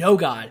God? No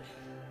God.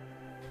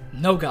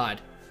 No God.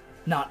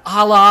 Not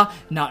Allah,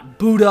 not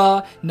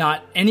Buddha,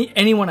 not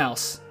anyone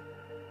else.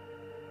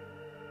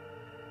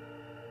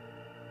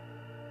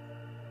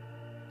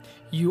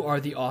 You are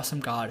the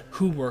awesome God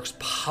who works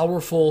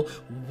powerful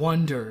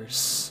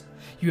wonders.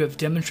 You have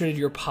demonstrated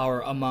your power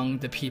among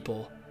the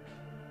people.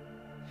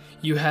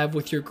 You have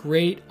with your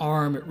great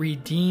arm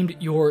redeemed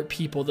your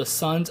people, the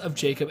sons of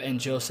Jacob and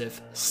Joseph,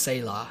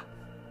 Selah.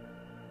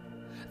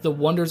 The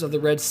wonders of the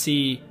Red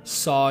Sea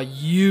saw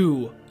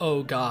you,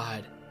 O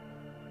God.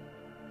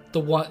 The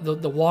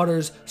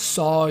waters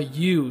saw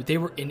you. They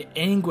were in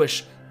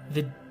anguish.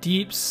 The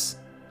deeps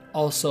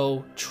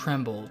also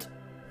trembled.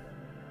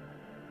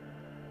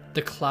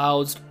 The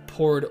clouds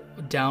poured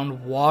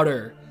down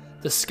water.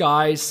 The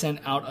skies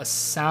sent out a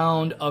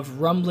sound of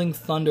rumbling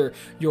thunder.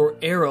 Your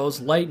arrows,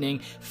 lightning,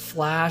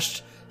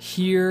 flashed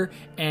here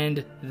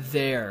and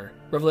there.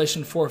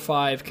 Revelation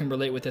 4:5 can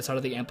relate with this out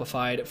of the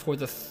Amplified.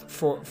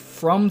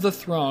 From the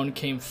throne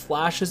came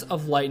flashes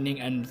of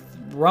lightning and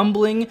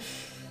rumbling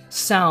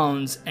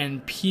sounds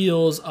and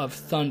peals of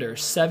thunder.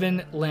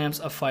 7 lamps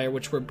of fire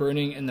which were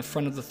burning in the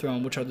front of the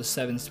throne, which are the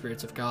 7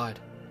 spirits of God.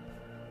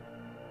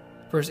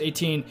 Verse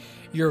 18,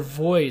 your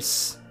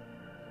voice,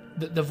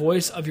 the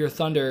voice of your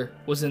thunder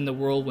was in the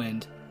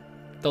whirlwind.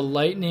 The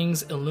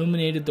lightnings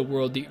illuminated the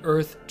world. The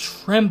earth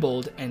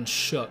trembled and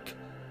shook.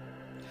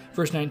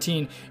 Verse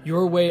 19,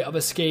 your way of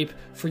escape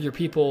for your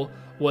people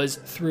was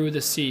through the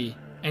sea,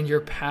 and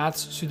your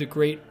paths through the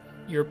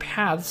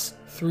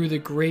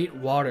great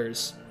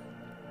waters,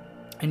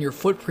 and your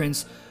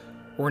footprints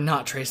were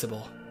not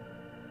traceable.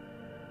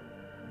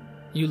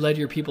 You led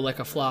your people like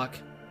a flock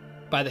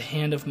by the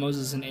hand of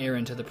Moses and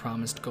Aaron to the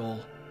promised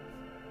goal.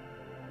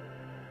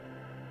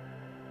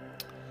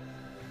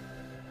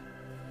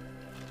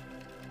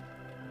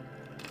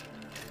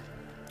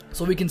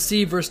 So we can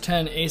see verse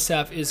 10,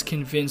 Asaph is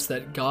convinced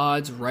that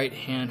God's right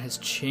hand has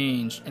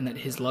changed and that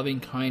his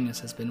loving kindness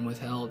has been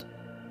withheld.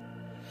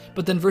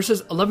 But then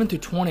verses 11 through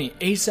 20,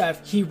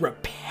 Asaph, he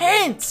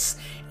repents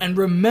and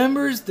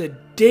remembers the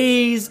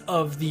days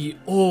of the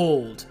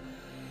old.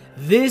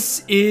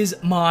 This is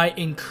my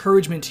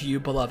encouragement to you,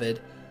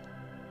 beloved.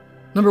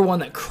 Number 1,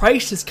 that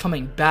Christ is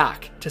coming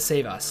back to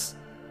save us,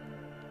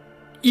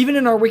 even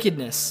in our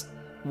wickedness.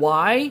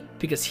 Why?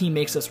 Because he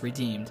makes us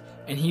redeemed,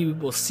 and he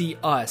will see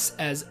us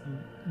as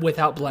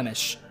without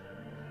blemish.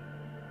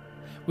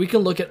 We can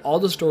look at all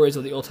the stories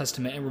of the Old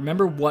Testament and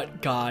remember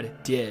what God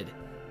did.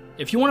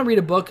 If you want to read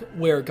a book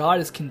where God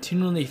is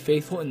continually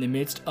faithful in the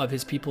midst of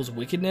his people's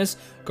wickedness,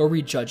 go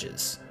read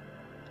Judges.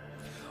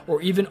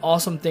 Or even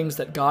awesome things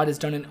that God has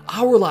done in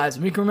our lives,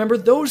 and we can remember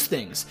those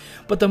things.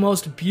 But the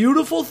most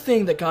beautiful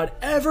thing that God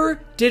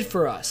ever did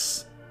for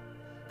us,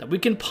 that we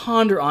can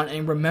ponder on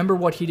and remember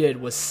what he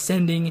did, was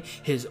sending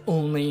his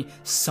only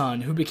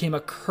son, who became a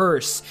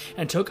curse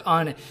and took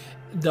on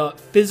the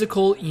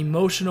physical,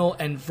 emotional,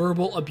 and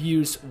verbal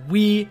abuse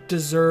we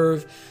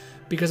deserve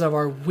because of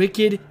our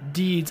wicked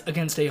deeds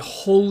against a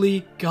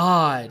holy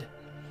God.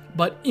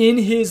 But in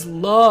his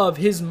love,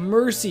 his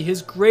mercy,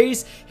 his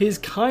grace, his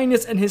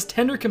kindness, and his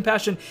tender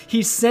compassion,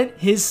 he sent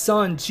his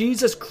son,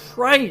 Jesus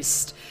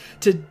Christ,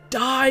 to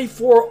die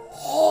for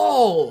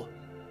all.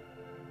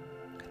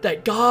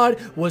 That God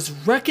was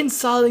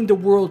reconciling the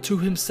world to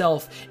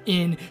himself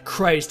in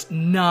Christ,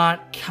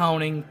 not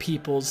counting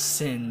people's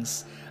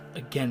sins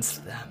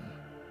against them.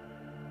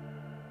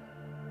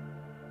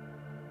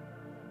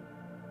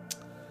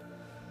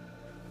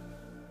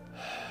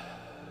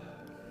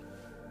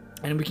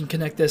 And we can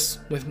connect this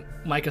with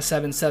Micah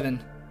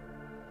 7:7.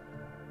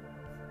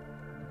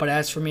 But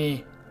as for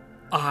me,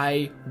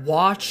 I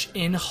watch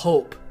in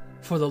hope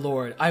for the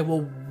Lord. I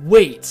will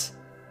wait.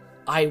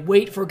 I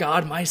wait for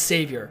God, my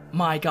Savior.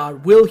 My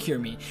God will hear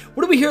me.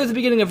 What do we hear at the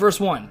beginning of verse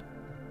 1?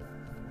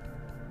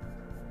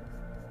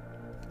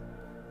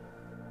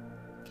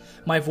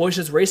 My voice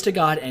is raised to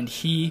God, and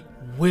He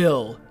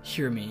will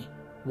hear me.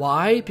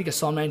 Why? Because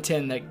Psalm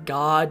 9:10, that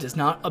God does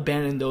not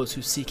abandon those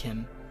who seek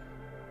Him.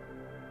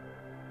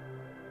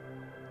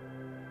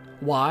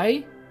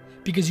 Why?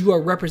 Because you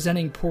are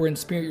representing poor in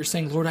spirit. You're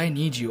saying, Lord, I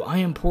need you. I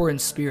am poor in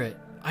spirit.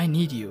 I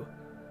need you.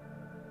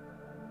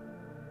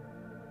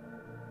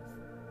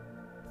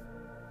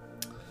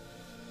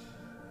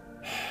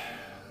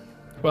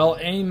 Well,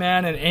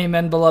 amen and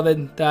amen,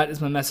 beloved. That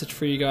is my message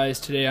for you guys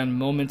today on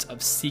moments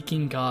of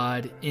seeking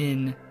God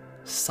in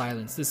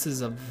silence. This is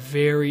a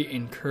very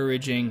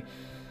encouraging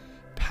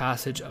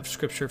passage of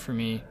scripture for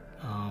me,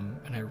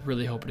 and I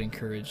really hope it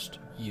encouraged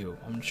you.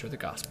 I'm going to share the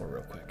gospel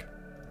real quick.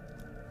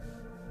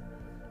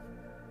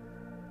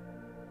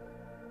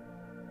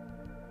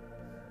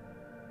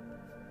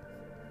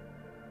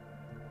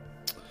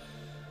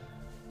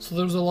 So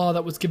there was a law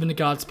that was given to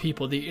God's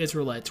people, the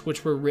Israelites,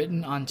 which were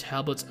written on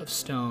tablets of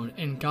stone,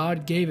 and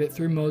God gave it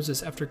through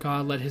Moses after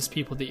God led his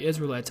people, the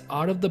Israelites,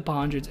 out of the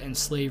bondage and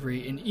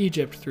slavery in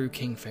Egypt through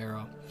King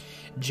Pharaoh.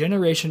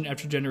 Generation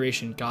after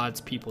generation, God's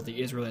people,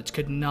 the Israelites,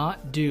 could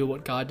not do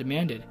what God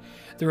demanded.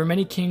 There were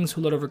many kings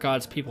who led over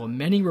God's people.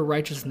 Many were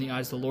righteous in the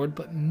eyes of the Lord,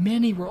 but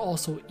many were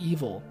also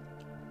evil.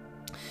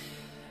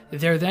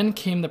 There then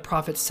came the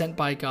prophets sent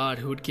by God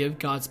who would give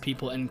God's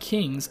people and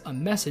kings a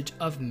message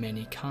of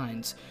many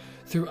kinds.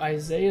 Through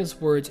Isaiah's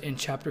words in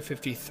chapter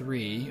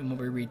 53, and what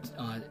we read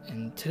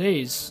in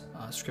today's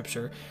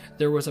scripture,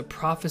 there was a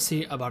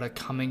prophecy about a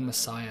coming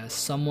Messiah,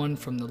 someone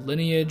from the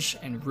lineage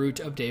and root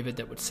of David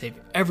that would save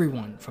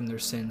everyone from their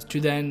sins, to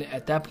then,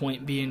 at that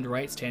point, be in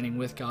right standing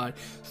with God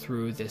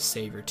through this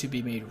Savior, to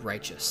be made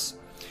righteous.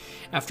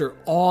 After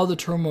all the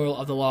turmoil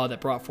of the law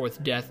that brought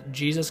forth death,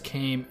 Jesus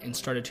came and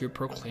started to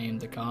proclaim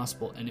the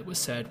gospel, and it was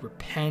said,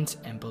 repent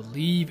and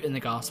believe in the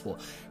gospel,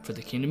 for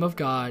the kingdom of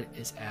God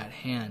is at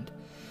hand.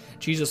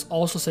 Jesus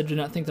also said, do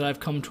not think that I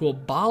have come to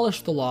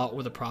abolish the law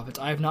or the prophets.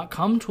 I have not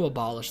come to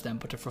abolish them,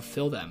 but to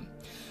fulfill them.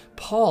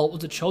 Paul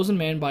was a chosen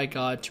man by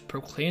God to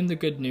proclaim the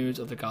good news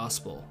of the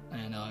gospel.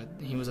 And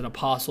he was an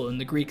apostle. In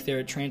the Greek there,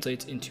 it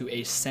translates into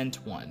a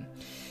sent one.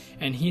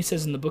 And he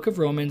says in the book of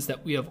Romans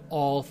that we have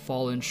all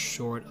fallen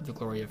short of the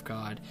glory of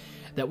God,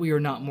 that we are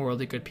not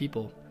morally good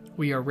people.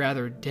 We are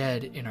rather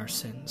dead in our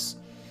sins.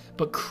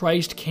 But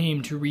Christ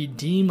came to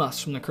redeem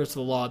us from the curse of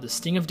the law, the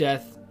sting of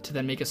death, to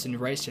then make us in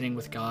right standing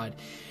with God.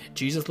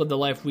 Jesus lived the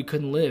life we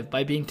couldn't live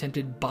by being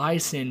tempted by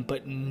sin,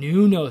 but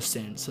knew no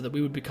sin, so that we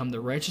would become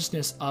the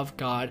righteousness of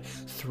God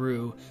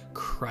through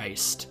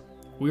Christ.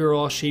 We are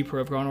all sheep who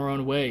have gone our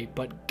own way,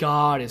 but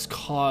God has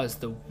caused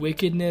the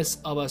wickedness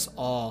of us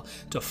all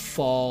to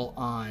fall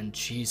on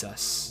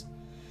Jesus.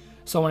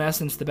 So in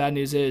essence, the bad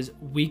news is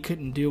we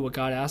couldn't do what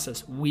God asked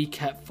us. We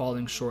kept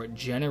falling short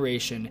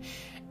generation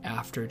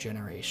after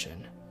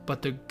generation.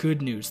 But the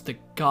good news, the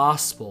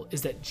gospel,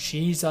 is that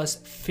Jesus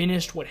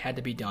finished what had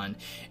to be done.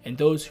 And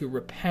those who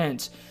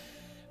repent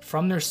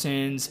from their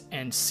sins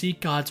and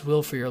seek God's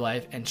will for your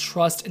life and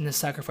trust in the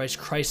sacrifice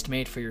Christ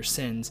made for your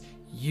sins,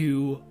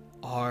 you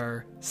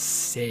are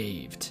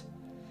saved.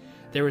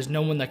 There is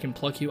no one that can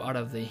pluck you out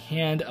of the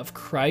hand of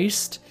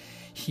Christ.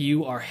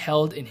 You are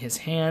held in his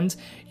hand.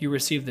 You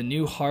receive the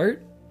new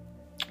heart.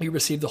 You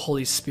receive the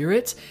Holy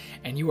Spirit,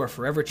 and you are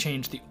forever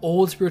changed. The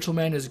old spiritual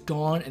man is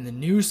gone, and the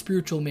new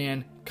spiritual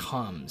man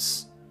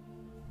comes.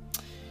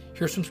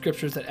 Here's some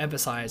scriptures that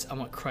emphasize on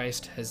what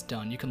Christ has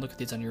done. You can look at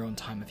these on your own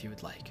time if you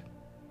would like.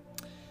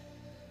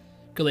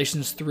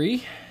 Galatians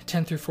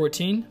 3:10 through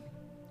 14,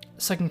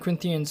 2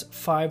 Corinthians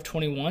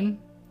 5:21,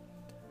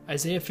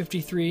 Isaiah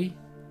 53,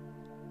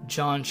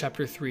 John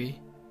chapter 3,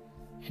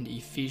 and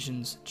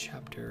Ephesians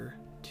chapter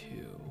 2.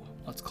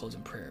 Let's close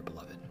in prayer,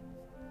 beloved.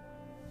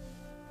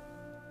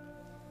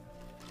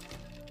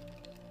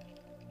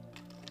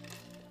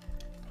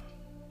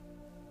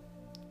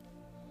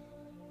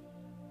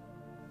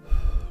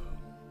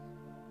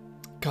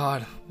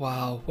 God,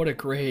 wow, what a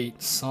great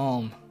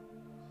psalm.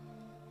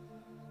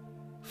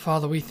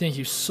 Father, we thank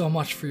you so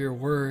much for your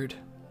word.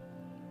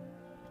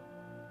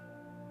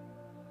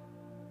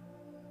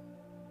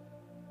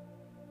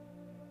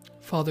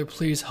 Father,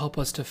 please help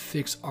us to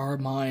fix our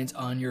minds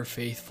on your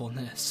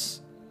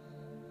faithfulness.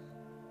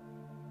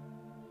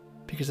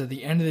 Because at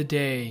the end of the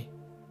day,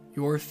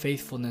 your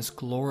faithfulness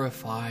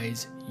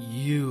glorifies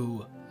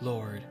you,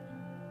 Lord.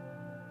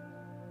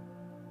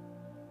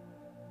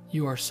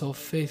 You are so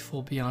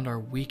faithful beyond our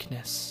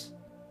weakness.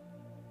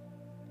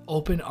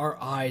 Open our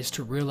eyes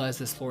to realize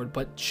this, Lord,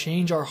 but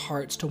change our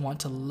hearts to want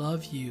to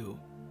love you.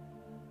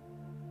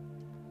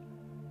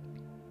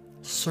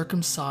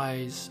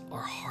 Circumcise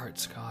our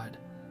hearts, God.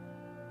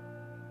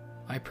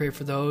 I pray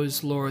for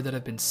those, Lord, that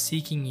have been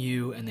seeking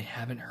you and they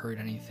haven't heard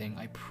anything.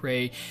 I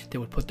pray they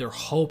would put their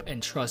hope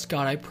and trust.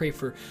 God, I pray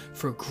for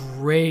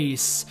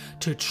grace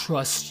to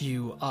trust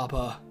you,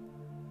 Abba.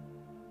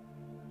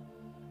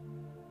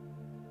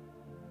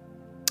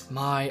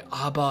 My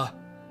Abba,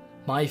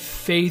 my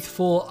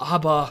faithful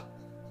Abba.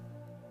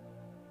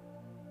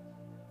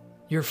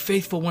 You're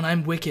faithful when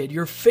I'm wicked.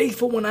 You're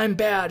faithful when I'm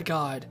bad,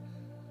 God.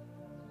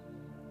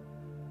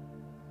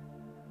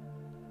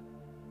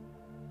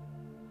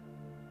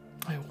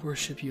 I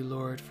worship you,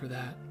 Lord, for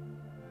that.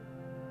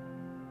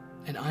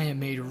 And I am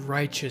made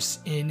righteous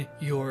in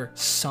your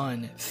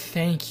Son.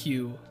 Thank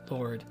you,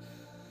 Lord.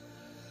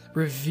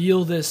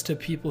 Reveal this to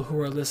people who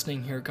are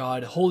listening here,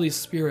 God. Holy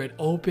Spirit,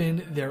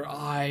 open their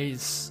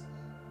eyes.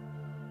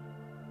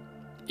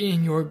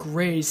 In your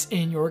grace,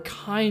 in your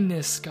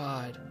kindness,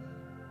 God.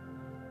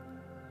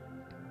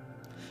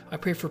 I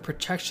pray for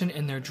protection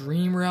in their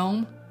dream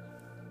realm.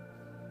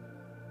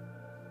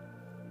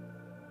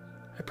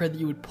 I pray that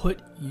you would put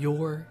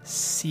your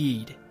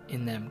seed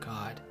in them,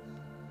 God.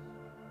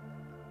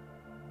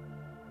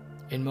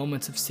 In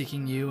moments of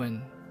seeking you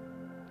and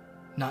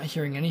not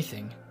hearing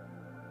anything.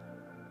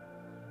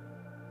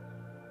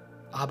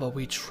 Abba,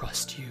 we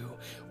trust you.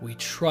 We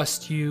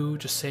trust you.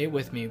 Just say it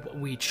with me.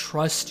 We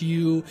trust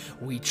you.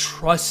 We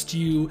trust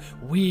you.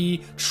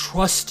 We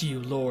trust you,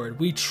 Lord.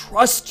 We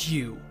trust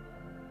you.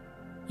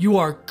 You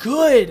are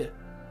good.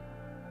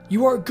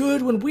 You are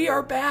good when we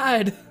are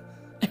bad.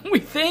 And we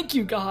thank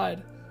you,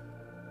 God.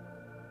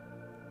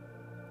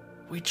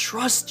 We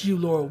trust you,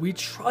 Lord. We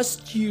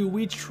trust you.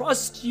 We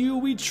trust you.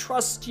 We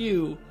trust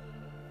you.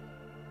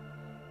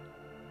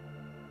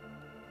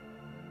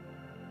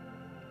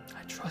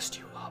 I trust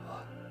you,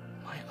 Abba,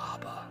 my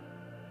Abba.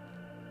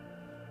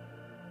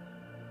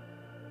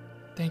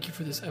 Thank you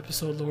for this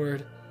episode,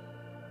 Lord.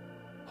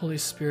 Holy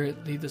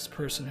Spirit, lead this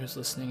person who's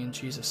listening in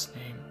Jesus'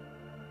 name.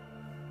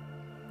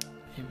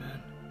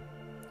 Amen.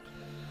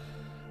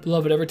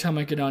 Beloved, every time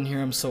I get on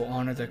here, I'm so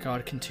honored that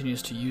God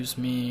continues to use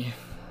me.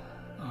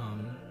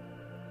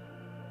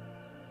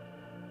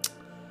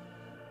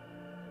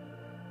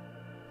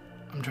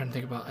 I'm trying to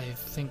think about, I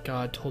think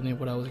God told me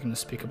what I was going to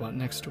speak about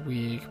next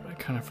week, but I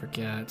kind of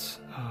forget.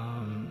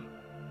 I'm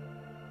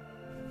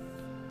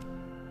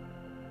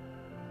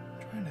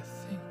trying to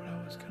think what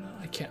I was going to,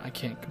 I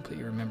can't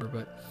completely remember,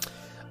 but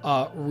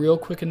real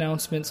quick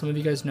announcement. Some of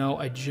you guys know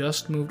I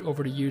just moved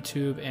over to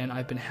YouTube, and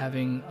I've been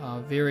having a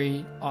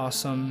very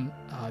awesome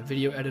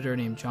video editor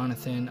named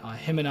Jonathan.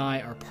 Him and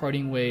I are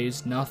parting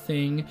ways.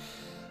 Nothing,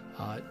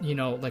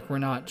 like we're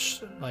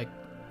not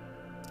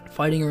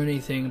fighting or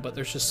anything, but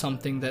there's just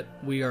something that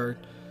we are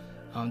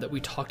that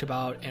we talked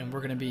about, and we're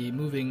going to be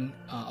moving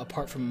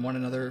apart from one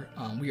another.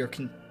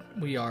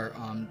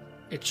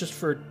 It's just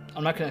for,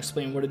 I'm not going to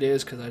explain what it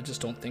is because I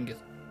just don't think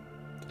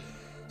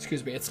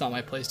it's not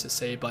my place to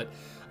say, but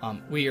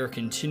we are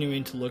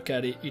continuing to look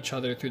at each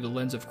other through the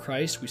lens of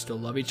Christ. We still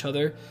love each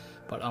other,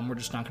 but we're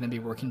just not going to be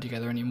working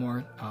together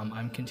anymore.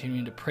 I'm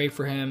continuing to pray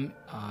for him.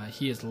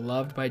 He is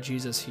loved by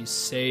Jesus. He's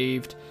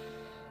saved.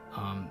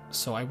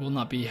 So I will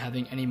not be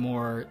having any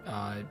more,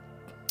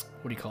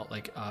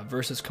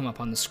 verses come up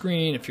on the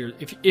screen. If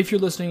you're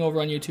listening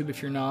over on YouTube,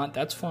 if you're not,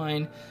 that's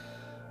fine.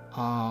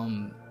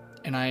 And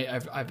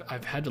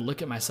I've had to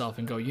look at myself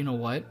and go, you know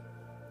what?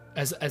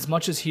 As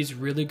much as he's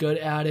really good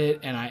at it,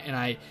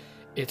 and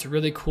it's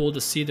really cool to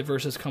see the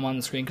verses come on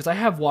the screen, because I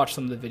have watched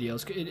some of the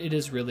videos. It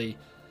is really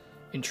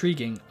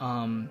intriguing.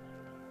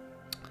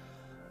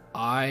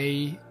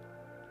 I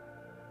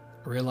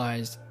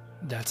realized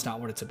that's not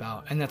what it's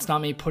about. And that's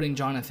not me putting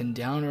Jonathan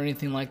down or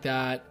anything like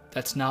that.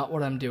 That's not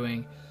what I'm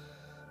doing.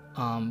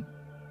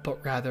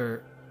 But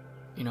rather,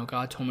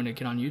 God told me to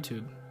get on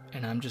YouTube,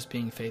 and I'm just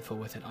being faithful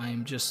with it. I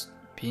am just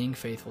being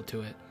faithful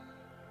to it,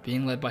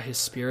 being led by his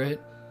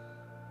Spirit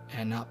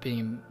and not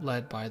being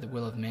led by the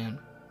will of man.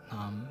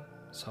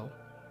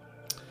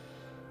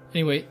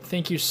 Anyway,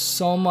 thank you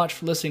so much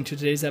for listening to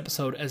today's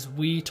episode as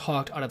we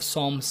talked out of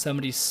Psalm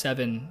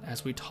 77,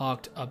 as we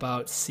talked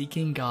about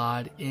seeking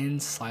God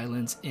in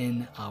silence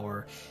in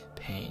our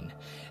pain.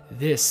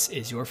 This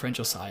is your friend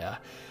Josiah.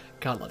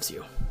 God loves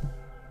you.